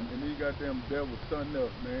 and these goddamn devils, something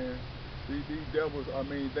else, man. These devils, I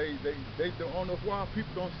mean, they don't know why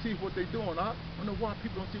people don't see what they doing. I don't know why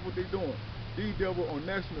people don't see what they doing. These devils on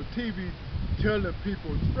national TV telling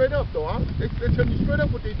people straight up though. They telling you straight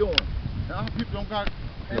up what they doing. And our people don't got,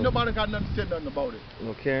 ain't nobody got nothing to say nothing about it.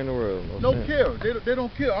 No care in the world. No care. They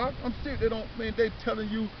don't care. I'm serious. They don't. Man, they telling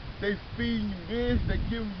you, they feeding you this, they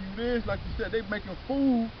giving you this. Like you said, they making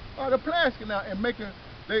food out of plastic now and making.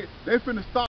 They finna stop.